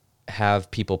or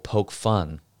have people poke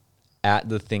fun at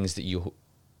the things that you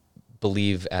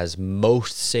believe as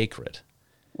most sacred,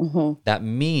 mm-hmm. that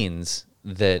means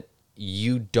that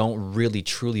you don't really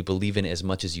truly believe in it as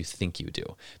much as you think you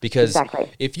do. Because exactly.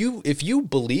 if you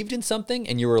believed in something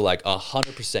and you were like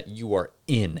 100%, you are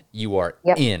in, Yep.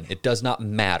 in, it does not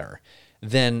matter,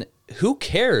 then who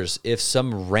cares if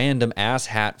some random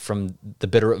asshat from the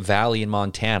Bitterroot Valley in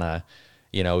Montana,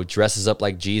 dresses up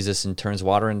like Jesus and turns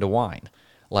water into wine?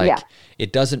 Like,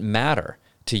 It doesn't matter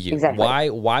to you. Exactly.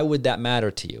 Why would that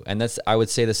matter to you? And I would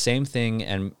say the same thing.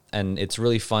 And it's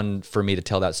really fun for me to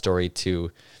tell that story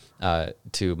to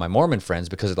my Mormon friends,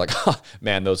 because they're like, oh,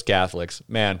 man, those Catholics,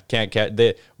 man,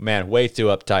 way too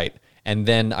uptight. And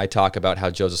then I talk about how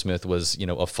Joseph Smith was,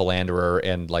 a philanderer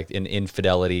and like an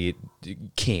infidelity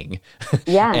king.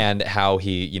 Yeah. And how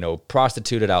he,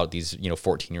 prostituted out these,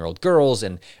 14-year-old girls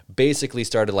and basically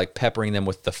started like peppering them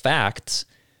with the facts.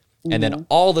 Mm-hmm. And then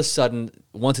all of a sudden,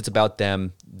 once it's about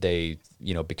them, they,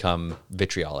 become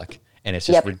vitriolic. And it's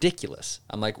just ridiculous.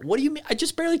 I'm like, what do you mean? I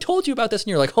just barely told you about this. And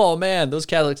you're like, oh man, those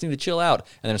Catholics need to chill out.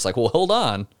 And then it's like, well, hold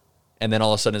on. And then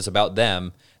all of a sudden it's about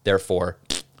them. Therefore,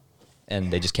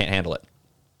 and they just can't handle it.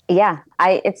 Yeah,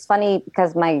 it's funny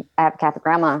because I have a Catholic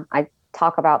grandma. I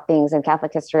talk about things in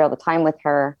Catholic history all the time with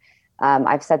her.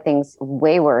 I've said things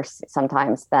way worse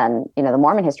sometimes than, the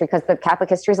Mormon history, because the Catholic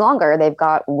history is longer. They've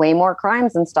got way more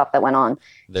crimes and stuff that went on.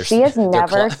 She has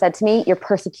never said to me, "You're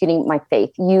persecuting my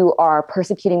faith. You are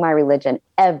persecuting my religion,"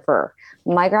 ever.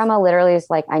 My grandma literally is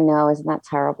like, "I know, isn't that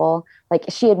terrible?" Like,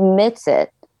 she admits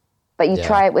it, but you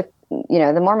try it with,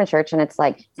 the Mormon church, and it's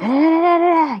like,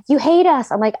 "You hate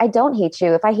us." I'm like, "I don't hate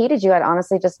you. If I hated you, I'd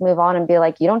honestly just move on and be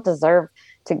like, you don't deserve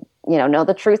to, know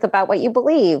the truth about what you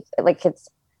believe." Like, it's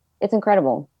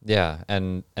incredible. Yeah,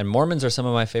 and Mormons are some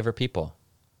of my favorite people.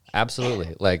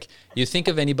 Absolutely. Like, you think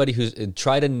of anybody who's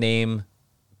try to name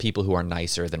people who are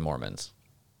nicer than Mormons.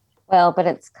 Well, but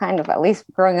it's kind of, at least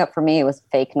growing up for me, it was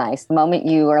fake nice. The moment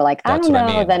you are like, I don't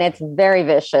know, then it's very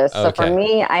vicious. So for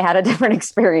me, I had a different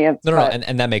experience. No,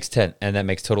 and that makes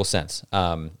total sense.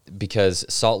 Because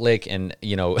Salt Lake and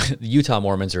Utah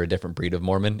Mormons are a different breed of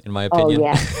Mormon, in my opinion. Oh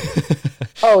yeah.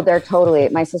 Oh, they're totally.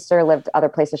 My sister lived other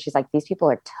places. She's like, these people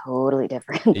are totally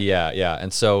different. Yeah.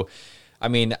 And so, I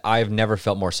mean, I've never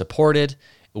felt more supported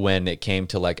when it came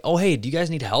to like, oh, hey, do you guys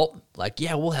need help? Like,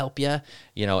 yeah, we'll help you.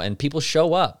 And people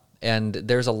show up. And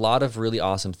there's a lot of really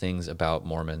awesome things about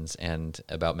Mormons and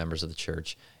about members of the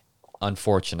church.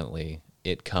 Unfortunately,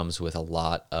 it comes with a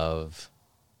lot of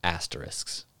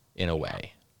asterisks in a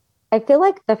way. I feel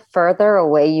like the further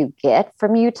away you get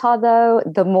from Utah, though,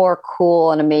 the more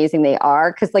cool and amazing they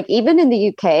are. Because, like, even in the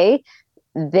UK,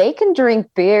 they can drink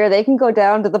beer, they can go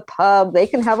down to the pub, they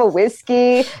can have a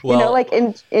whiskey. Well, like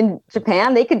in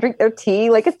Japan, they can drink their tea.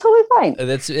 Like, it's totally fine.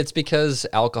 It's because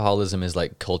alcoholism is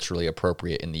like culturally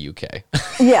appropriate in the UK.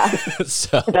 Yeah,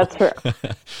 so that's true.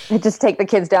 They just take the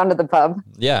kids down to the pub.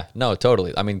 Yeah, no,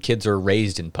 totally. I mean, kids are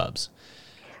raised in pubs.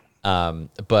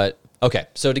 But okay,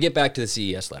 so to get back to the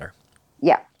CES letter.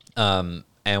 Yeah.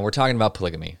 And we're talking about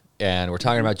polygamy, and we're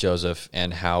talking about Joseph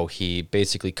and how he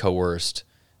basically coerced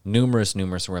numerous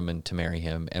women to marry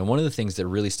him. And one of the things that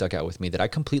really stuck out with me that I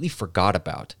completely forgot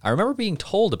about, I remember being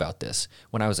told about this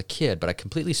when I was a kid, but I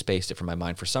completely spaced it from my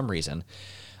mind for some reason.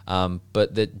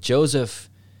 But that Joseph,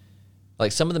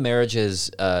 like some of the marriages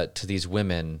to these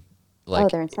women, like,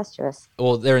 they're incestuous.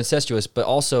 Well, they're incestuous, but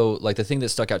also like the thing that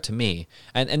stuck out to me,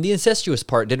 and the incestuous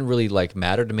part didn't really like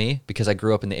matter to me because I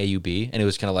grew up in the AUB, and it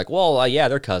was kind of like, well, yeah,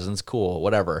 they're cousins, cool,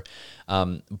 whatever.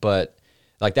 But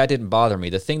like that didn't bother me.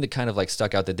 The thing that kind of like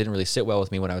stuck out that didn't really sit well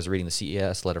with me when I was reading the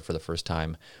CES letter for the first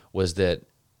time was that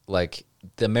like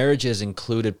the marriages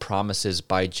included promises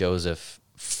by Joseph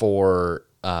for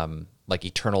like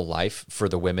eternal life for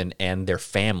the women and their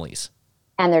families.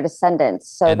 And their descendants.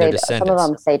 So some of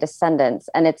them say descendants.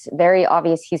 And it's very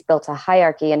obvious he's built a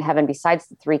hierarchy in heaven besides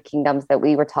the three kingdoms that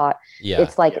we were taught. Yeah.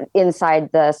 It's like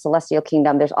inside the celestial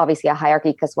kingdom, there's obviously a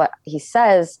hierarchy because what he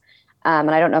says, and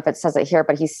I don't know if it says it here,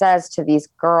 but he says to these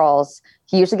girls,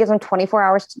 he usually gives them 24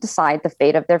 hours to decide the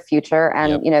fate of their future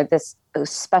and, this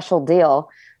special deal.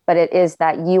 But it is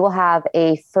that you will have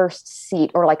a first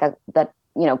seat or like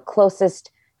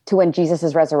closest to when Jesus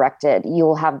is resurrected. You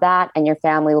will have that and your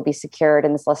family will be secured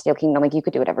in the celestial kingdom. Like you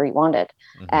could do whatever you wanted.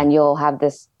 Mm-hmm. And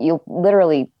you'll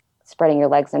literally spreading your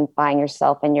legs and buying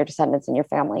yourself and your descendants and your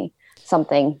family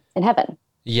something in heaven.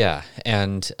 Yeah.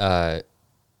 And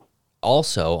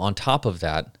also on top of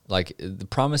that, like the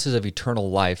promises of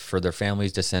eternal life for their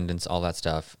families, descendants, all that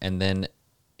stuff. And then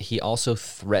he also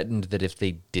threatened that if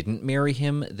they didn't marry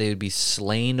him, they would be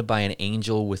slain by an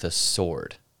angel with a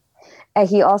sword.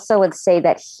 He also would say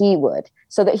that he would.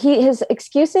 So that his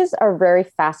excuses are very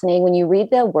fascinating when you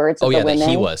read the words of the women. That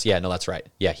he was. Yeah, no, that's right.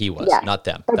 Yeah, he was, not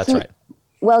them. But that's right.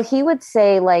 Well, he would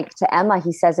say, like to Emma,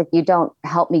 he says, if you don't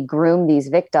help me groom these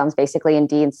victims, basically in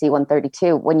D&C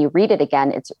 132, when you read it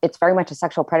again, it's very much a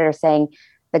sexual predator saying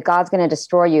that God's going to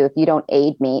destroy you if you don't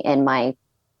aid me in my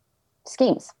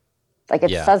schemes. Like it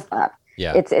says that.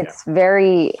 Yeah. It's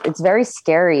very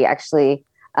scary, actually.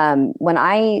 When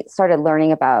I started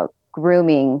learning about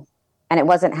grooming, and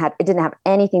it didn't have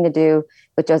anything to do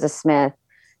with Joseph Smith.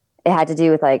 It had to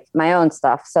do with like my own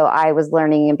stuff. So I was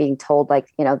learning and being told like,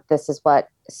 this is what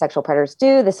sexual predators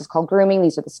do. This is called grooming.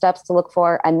 These are the steps to look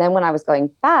for. And then when I was going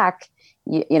back,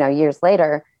 years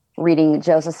later, reading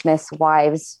Joseph Smith's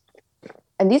wives,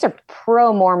 and these are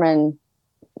pro-Mormon,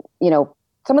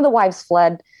 some of the wives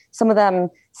fled. Some of them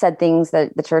said things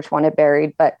that the church wanted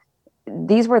buried, but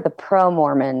these were the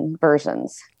pro-Mormon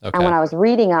versions. Okay. And when I was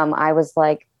reading them, I was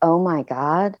like, oh my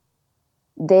God,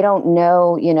 they don't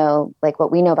know, like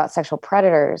what we know about sexual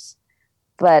predators,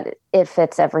 but it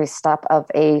fits every step of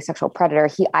a sexual predator.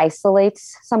 He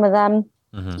isolates some of them.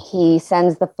 Mm-hmm. He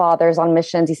sends the fathers on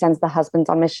missions. He sends the husbands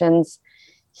on missions.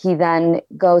 he then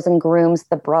goes and grooms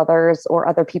the brothers or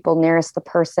other people nearest the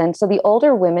person. So the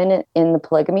older women in the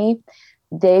polygamy,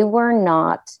 they were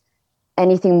not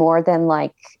anything more than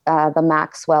like the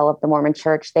Maxwell of the Mormon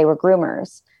Church. They were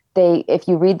groomers. If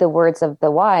you read the words of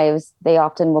the wives, they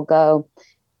often will go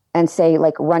and say,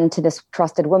 like, run to this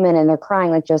trusted woman, and they're crying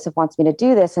like, Joseph wants me to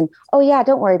do this, and oh yeah,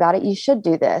 don't worry about it, you should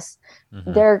do this.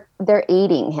 They're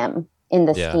aiding him in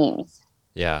the schemes.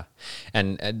 Yeah.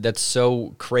 And that's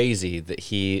so crazy that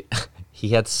he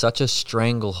had such a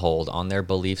stranglehold on their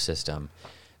belief system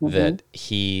that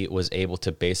he was able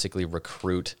to basically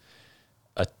recruit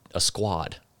a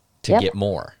squad to get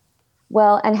more.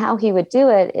 Well, and how he would do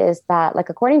it is that, like,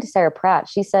 according to Sarah Pratt,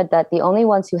 she said that the only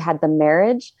ones who had the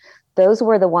marriage, those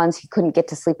were the ones who couldn't get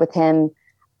to sleep with him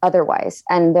otherwise.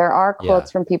 And there are quotes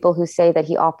from people who say that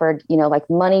he offered, like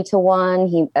money to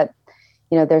one.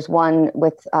 There's one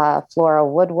with Flora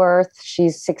Woodworth.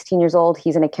 She's 16 years old.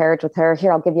 He's in a carriage with her.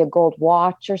 Here, I'll give you a gold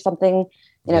watch or something.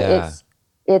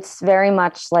 It's very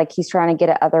much like he's trying to get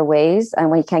it other ways. And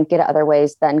when he can't get it other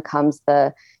ways, then comes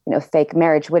the, fake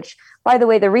marriage, which, by the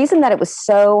way, the reason that it was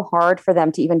so hard for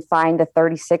them to even find the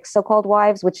 36 so-called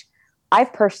wives, which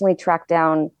I've personally tracked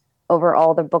down over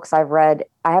all the books I've read,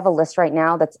 I have a list right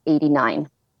now that's 89.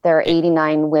 There are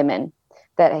 89 women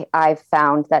that I've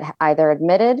found that either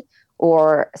admitted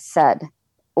or said,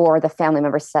 or the family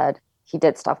member said he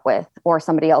did stuff with, or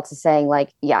somebody else is saying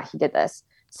like, yeah, he did this.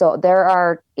 So there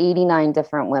are 89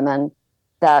 different women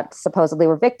that supposedly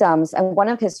were victims. And one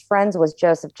of his friends was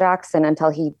Joseph Jackson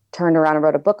until he turned around and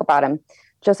wrote a book about him.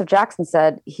 Joseph Jackson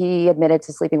said he admitted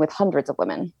to sleeping with hundreds of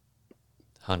women.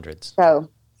 Hundreds. So,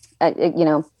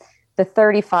 the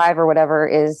 35 or whatever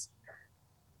is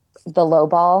the low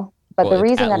ball. But the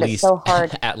reason that it's so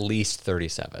hard. At least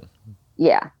 37.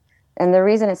 Yeah. And the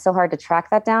reason it's so hard to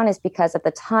track that down is because at the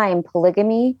time,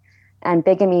 polygamy and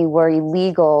bigamy were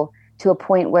illegal to a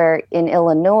point where in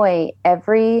Illinois,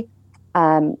 every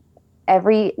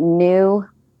new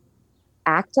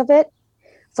act of it,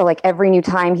 so like every new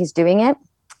time he's doing it,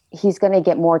 he's going to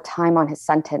get more time on his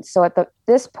sentence. So at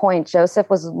this point, Joseph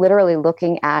was literally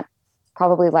looking at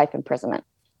probably life imprisonment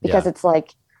because it's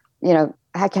like, I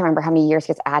can't remember how many years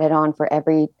gets added on for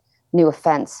every new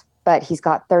offense, but he's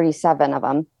got 37 of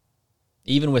them.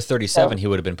 Even with 37, he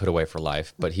would have been put away for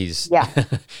life, but he's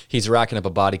he's racking up a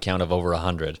body count of over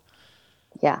 100.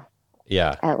 Yeah.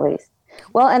 Yeah. At least.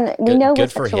 Well, and we know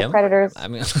with sexual predators. I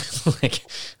mean,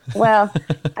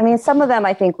 some of them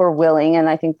I think were willing, and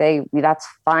I think that's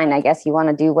fine. I guess you want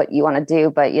to do what you want to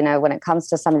do, but when it comes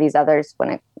to some of these others,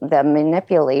 the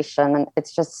manipulation,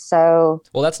 it's just so.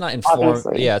 Well, that's not informed.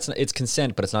 Obviously. Yeah, it's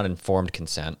consent, but it's not informed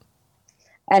consent.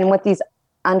 And with these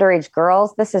underage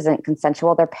girls, this isn't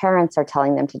consensual. Their parents are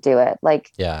telling them to do it.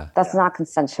 That's not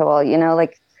consensual.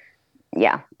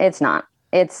 It's not.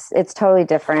 It's totally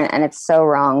different, and it's so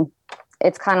wrong.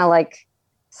 It's kind of like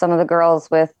some of the girls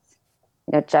with,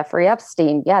 Jeffrey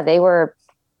Epstein. Yeah, they were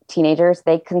teenagers.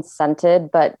 They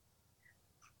consented, but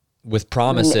with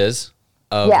promises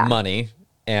of money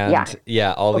and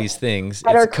all these things.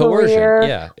 Better it's coercion. Career.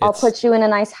 Yeah, I'll put you in a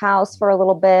nice house for a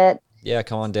little bit. Yeah,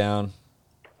 come on down.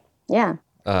 Yeah.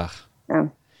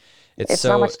 It's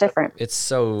not much different. It's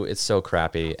so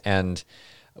crappy. And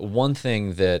one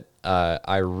thing that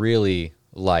I really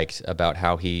liked about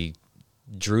how he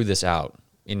drew this out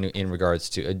in regards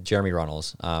to Jeremy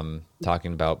Runnels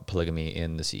talking about polygamy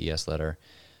in the CES letter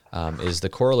is the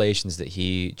correlations that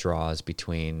he draws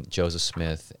between Joseph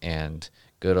Smith and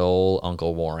good old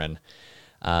Uncle Warren.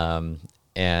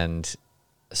 And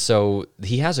so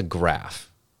he has a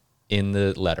graph in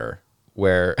the letter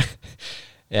where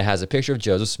it has a picture of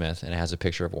Joseph Smith and it has a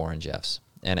picture of Warren Jeffs.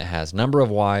 And it has number of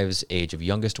wives, age of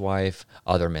youngest wife,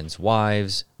 other men's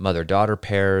wives, mother-daughter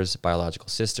pairs, biological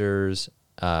sisters,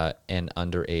 and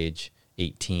under age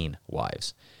 18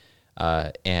 wives.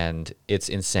 And it's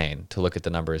insane to look at the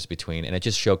numbers between, and it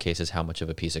just showcases how much of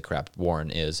a piece of crap Warren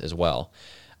is as well.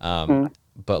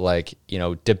 But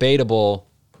debatable,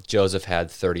 Joseph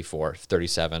had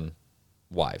 37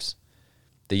 wives.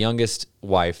 The youngest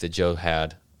wife that Joe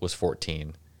had was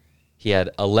 14. He had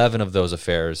 11 of those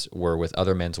affairs were with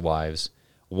other men's wives.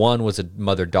 One was a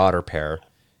mother-daughter pair,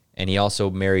 and he also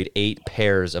married 8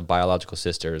 pairs of biological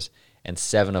sisters, and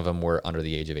 7 of them were under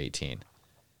the age of 18.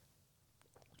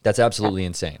 That's absolutely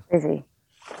insane. Crazy.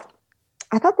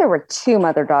 I thought there were 2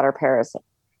 mother-daughter pairs.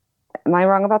 Am I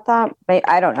wrong about that?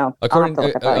 I don't know. According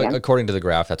to the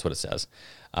graph, that's what it says.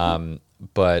 And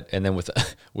then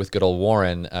with good old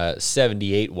Warren,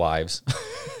 78 wives.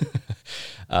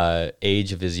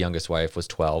 Age of his youngest wife was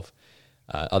 12.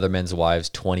 Other men's wives,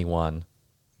 21.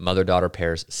 Mother-daughter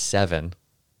pairs, 7.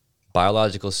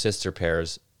 biological sister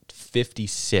pairs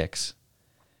 56,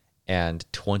 and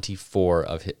 24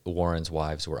 of Warren's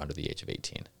wives were under the age of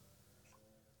 18.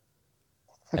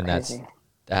 So and crazy.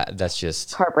 that's just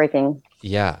It's heartbreaking.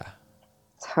 yeah.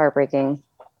 It's heartbreaking.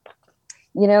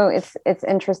 You know, it's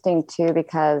interesting too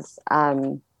because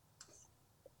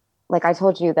like I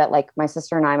told you that like my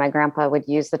sister and my grandpa would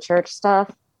use the church stuff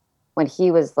when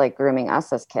he was like grooming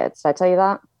us as kids. Did I tell you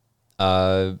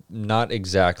that? Not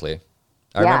exactly.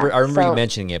 I Yeah, remember you so-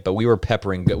 mentioning it, but we were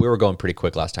going pretty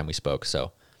quick last time we spoke.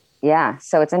 So Yeah.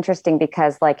 So it's interesting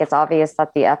because like it's obvious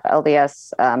that the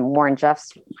FLDS Warren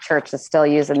Jeffs church is still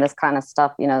using this kind of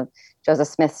stuff, you know, Joseph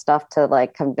Smith stuff to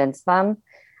like convince them.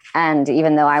 And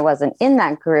even though I wasn't in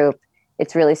that group,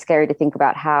 it's really scary to think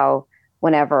about how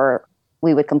whenever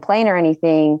we would complain or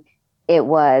anything, it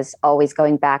was always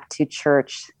going back to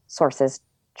church sources,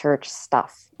 church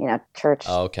stuff, you know, church.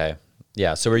 oh, okay.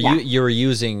 Yeah. So you were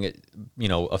using, you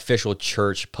know, official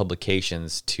church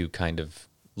publications to kind of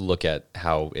look at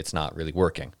how it's not really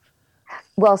working.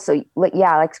 Well, so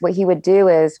yeah, like what he would do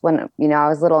is when, you know, I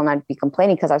was little and I'd be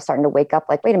complaining because I was starting to wake up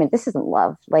like, wait a minute, this isn't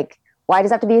love. Like, why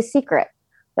does it have to be a secret?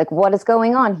 Like, what is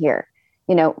going on here?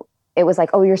 You know, it was like,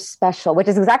 oh, you're special, which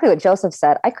is exactly what Joseph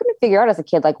said. I couldn't figure out as a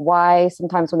kid, like why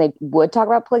sometimes when they would talk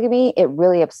about polygamy, it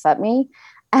really upset me.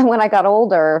 And when I got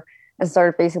older and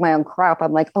started facing my own crap,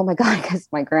 I'm like, oh my God, because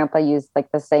my grandpa used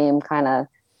like the same kind of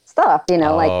stuff, you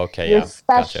know, like okay, you're yeah.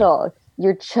 special, Gotcha.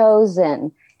 you're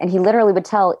chosen. And he literally would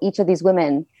tell each of these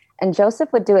women, and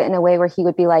Joseph would do it in a way where he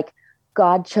would be like,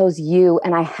 God chose you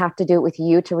and I have to do it with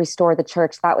you to restore the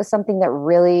church. That was something that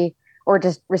really, or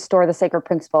just restore the sacred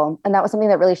principle. And that was something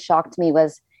that really shocked me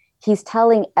was he's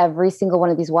telling every single one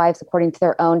of these wives, according to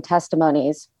their own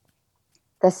testimonies,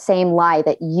 the same lie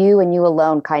that you and you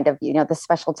alone kind of, you know, the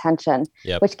special tension,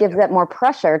 Yep. which gives it more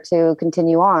pressure to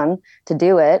continue on to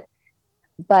do it.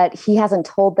 But he hasn't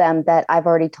told them that I've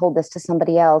already told this to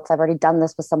somebody else. I've already done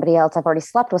this with somebody else. I've already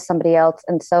slept with somebody else.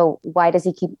 And so why does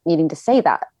he keep needing to say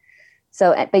that?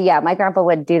 So, but yeah, my grandpa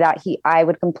would do that. I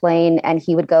would complain and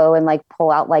he would go and like pull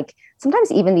out like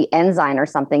sometimes even the Ensign or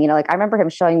something, you know, like I remember him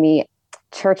showing me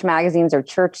church magazines or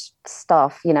church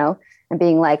stuff, you know, and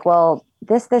being like, well,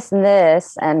 this, and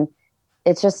this. And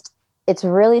it's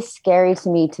really scary to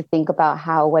me to think about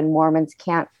how when Mormons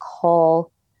can't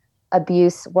call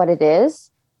abuse what it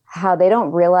is, how they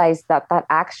don't realize that that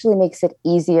actually makes it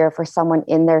easier for someone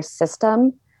in their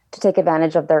system to take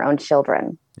advantage of their own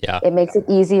children. Yeah. It makes it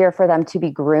easier for them to be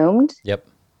groomed. Yep.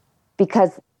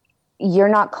 Because you're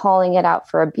not calling it out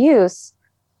for abuse.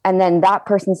 And then that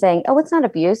person saying, oh, it's not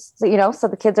abuse. So, you know, so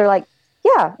the kids are like,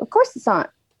 yeah, of course it's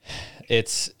not.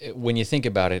 It's, when you think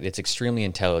about it, it's extremely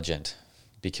intelligent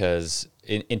because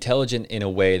intelligent in a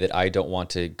way that I don't want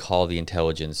to call the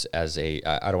intelligence as I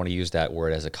don't want to use that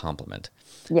word as a compliment.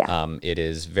 Yeah. It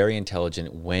is very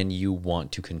intelligent when you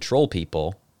want to control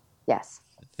people. Yes.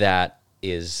 That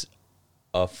is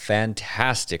a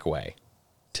fantastic way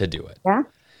to do it.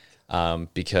 Yeah.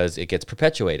 Because it gets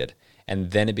perpetuated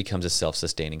and then it becomes a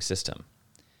self-sustaining system.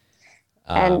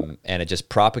 And it just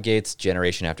propagates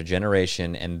generation after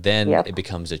generation, and then Yep. it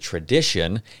becomes a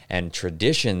tradition, and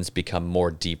traditions become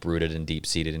more deep-rooted and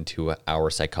deep-seated into our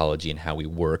psychology and how we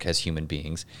work as human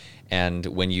beings. And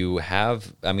when you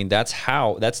have, I mean, that's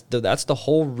the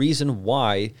whole reason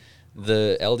why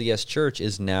the LDS Church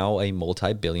is now a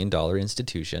multi-billion-dollar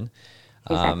institution.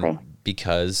 Exactly.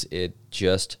 Because it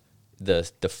just, the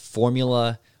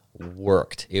formula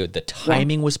worked. The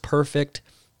timing was perfect.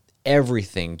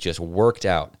 Everything just worked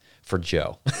out for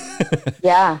Joe.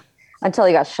 Yeah. Until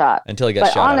he got shot. Until he got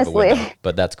But shot honestly, out of the window.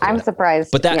 But that's cool. I'm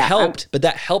surprised. But that Yeah, helped. But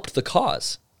that helped the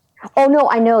cause. Oh, no,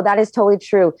 I know. That is totally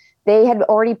true. They had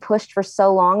already pushed for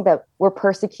so long that we're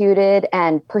persecuted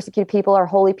and persecuted people are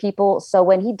holy people. So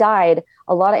when he died,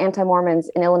 a lot of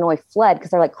anti-Mormons in Illinois fled because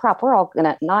they're like, crap, we're all going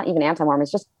to, not even anti-Mormons,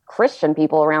 just Christian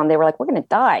people around. They were like, we're going to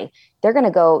die. They're going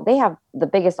to go, they have the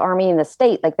biggest army in the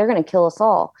state. Like they're going to kill us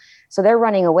all. So they're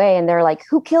running away and they're like,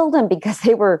 who killed him? Because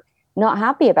they were not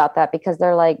happy about that because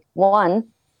they're like, one,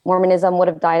 Mormonism would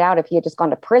have died out if he had just gone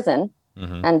to prison.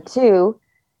 Mm-hmm. And two,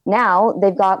 now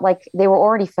they've got like, they were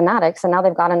already fanatics and now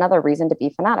they've got another reason to be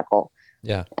fanatical.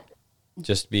 Yeah.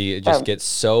 Just get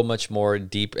so much more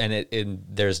deep. And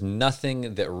there's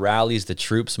nothing that rallies the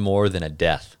troops more than a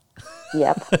death.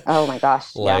 Yep. Oh my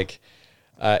gosh. Like,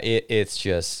 it's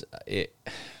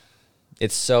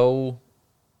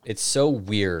so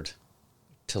weird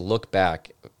to look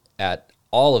back at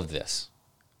all of this.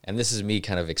 And this is me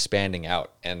kind of expanding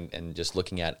out and just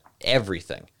looking at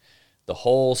everything, the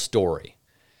whole story.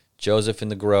 Joseph in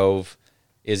the Grove,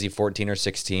 is he 14 or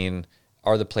 16?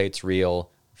 Are the plates real?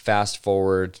 Fast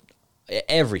forward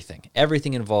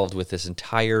everything involved with this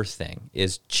entire thing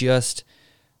is just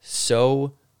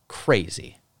so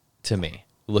crazy to me.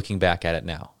 Looking back at it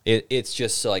now, it's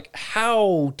just like,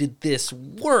 how did this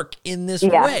work in this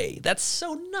way? That's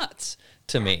so nuts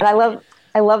to me. And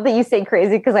I love that you say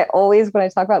crazy, because I always, when I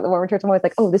talk about the Mormon Church, I'm always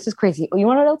like, oh, this is crazy. Oh, you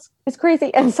want to know what else is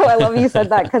crazy? And so I love you said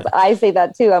that, because I say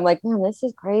that too. I'm like, man, this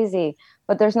is crazy.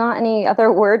 But there's not any other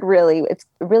word really. It's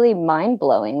really mind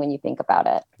blowing when you think about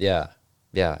it. Yeah.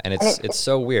 Yeah, and it's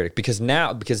so weird because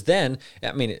then,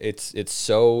 I mean, it's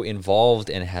so involved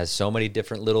and has so many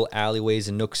different little alleyways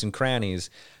and nooks and crannies,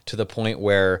 to the point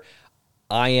where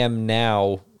I am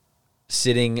now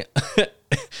sitting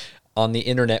on the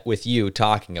internet with you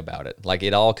talking about it. Like,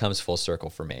 it all comes full circle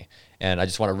for me. And I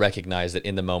just want to recognize that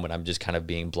in the moment, I'm just kind of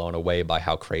being blown away by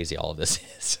how crazy all of this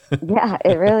is. Yeah,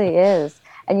 it really is.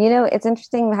 And, you know, it's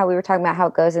interesting how we were talking about how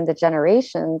it goes into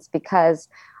generations, because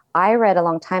I read a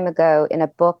long time ago in a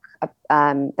book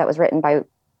that was written by,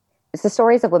 it's the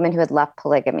stories of women who had left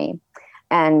polygamy,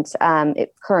 and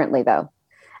currently though.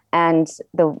 And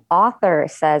the author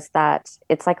says that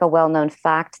it's like a well-known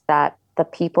fact that the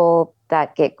people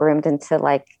that get groomed into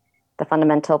like the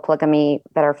fundamental polygamy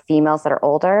that are females that are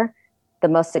older, the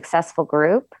most successful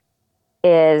group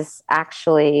is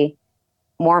actually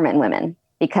Mormon women,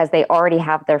 because they already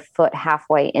have their foot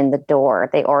halfway in the door.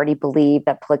 They already believe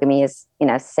that polygamy is, you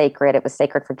know, sacred. It was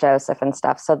sacred for Joseph and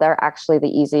stuff. So they're actually the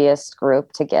easiest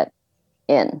group to get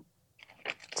in,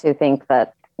 to think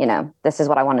that, you know, this is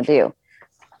what I want to do.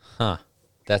 Huh.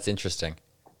 That's interesting.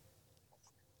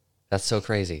 That's so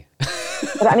crazy.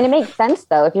 But I mean, it makes sense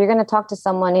though. If you're going to talk to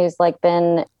someone who's like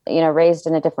been, you know, raised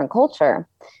in a different culture,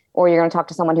 or you're going to talk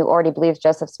to someone who already believes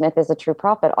Joseph Smith is a true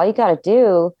prophet, all you got to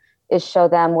do is show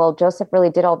them, well, Joseph really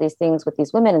did all these things with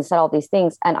these women and said all these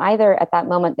things. And either at that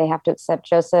moment they have to accept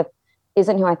Joseph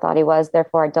isn't who I thought he was,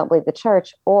 therefore I don't believe the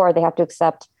church, or they have to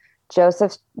accept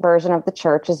Joseph's version of the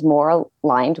church is more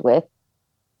aligned with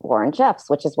Warren Jeffs,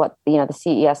 which is what, you know, the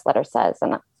CES letter says.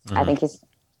 And I think he's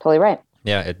totally right.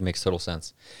 Yeah, it makes total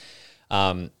sense.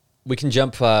 We can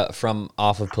jump from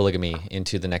off of polygamy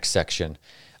into the next section,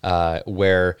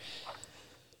 where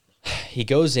he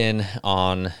goes in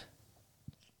on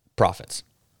prophets.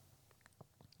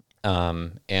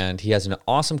 And he has an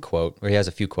awesome quote, or he has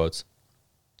a few quotes.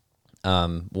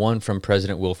 One from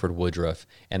President Wilford Woodruff,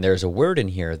 and there's a word in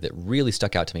here that really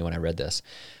stuck out to me when I read this.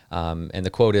 And the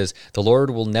quote is, "The Lord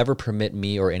will never permit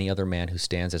me or any other man who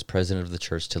stands as president of the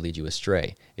church to lead you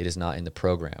astray. It is not in the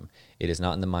program. It is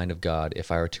not in the mind of God.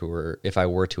 If I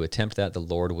were to attempt that, the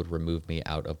Lord would remove me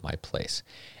out of my place."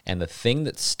 And the thing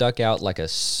that stuck out like a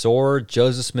sore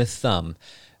Joseph Smith thumb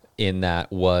in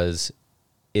that was,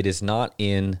 it is not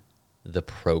in the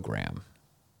program.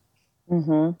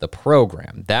 Mm-hmm. The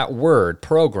program, that word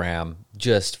program,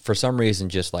 just for some reason,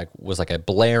 just like was like a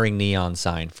blaring neon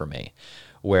sign for me,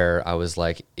 where I was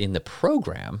like, in the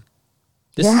program,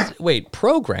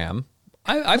 program.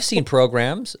 I've seen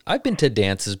programs. I've been to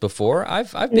dances before.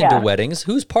 I've been to weddings.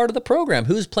 Who's part of the program?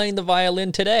 Who's playing the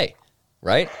violin today?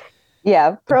 Right?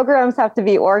 Yeah, programs have to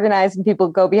be organized and people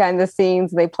go behind the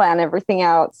scenes and they plan everything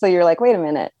out. So you're like, wait a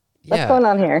minute, what's going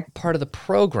on here? Part of the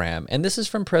program. And this is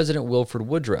from President Wilford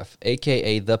Woodruff,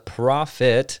 aka the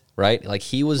prophet, right? Like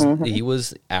he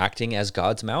was acting as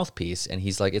God's mouthpiece, and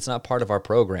he's like, it's not part of our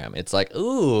program. It's like,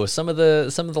 ooh, some of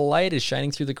the light is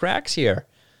shining through the cracks here.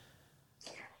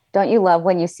 Don't you love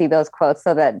when you see those quotes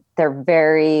so that they're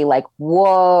very like,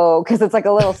 whoa, because it's like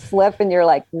a little slip and you're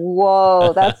like,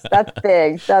 whoa, that's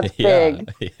big. That's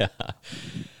big. Yeah.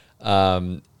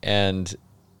 And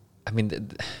I mean,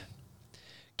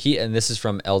 and this is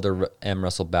from Elder M.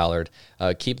 Russell Ballard,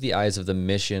 keep the eyes of the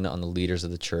mission on the leaders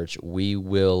of the church. We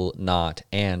will not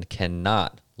and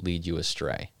cannot lead you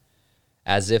astray,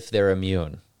 as if they're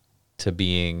immune to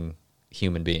being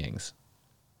human beings.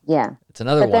 Yeah. It's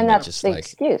another one that's just the like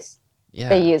excuse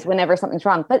they use whenever something's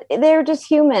wrong. But they're just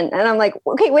human. And I'm like,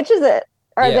 okay, which is it?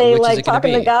 Are they like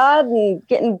talking to God and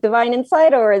getting divine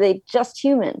insight, or are they just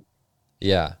human?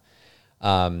 Yeah.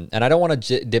 And I don't want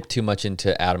to dip too much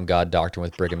into Adam God doctrine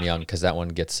with Brigham Young, because that one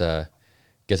gets a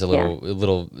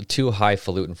little too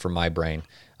highfalutin for my brain,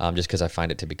 just because I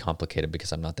find it to be complicated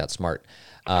because I'm not that smart.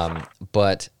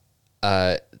 But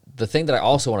the thing that I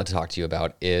also wanted to talk to you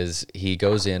about is he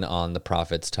goes in on the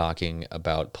prophets talking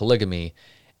about polygamy,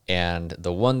 and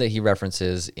the one that he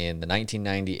references in the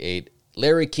 1998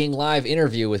 Larry King Live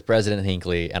interview with President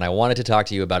Hinckley, and I wanted to talk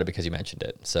to you about it because you mentioned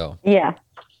it. So yeah.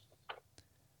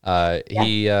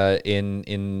 He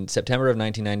in September of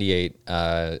 1998,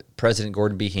 President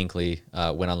Gordon B. Hinckley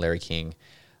went on Larry King,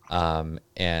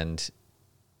 and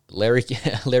Larry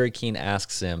King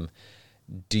asks him,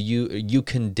 do you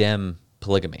condemn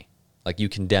polygamy? Like, you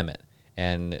condemn it.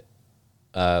 And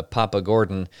Papa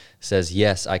Gordon says,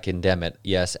 yes, I condemn it.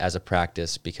 Yes, as a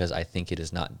practice, because I think it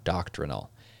is not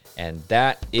doctrinal. And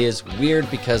that is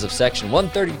weird because of section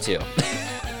 132.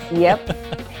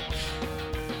 Yep.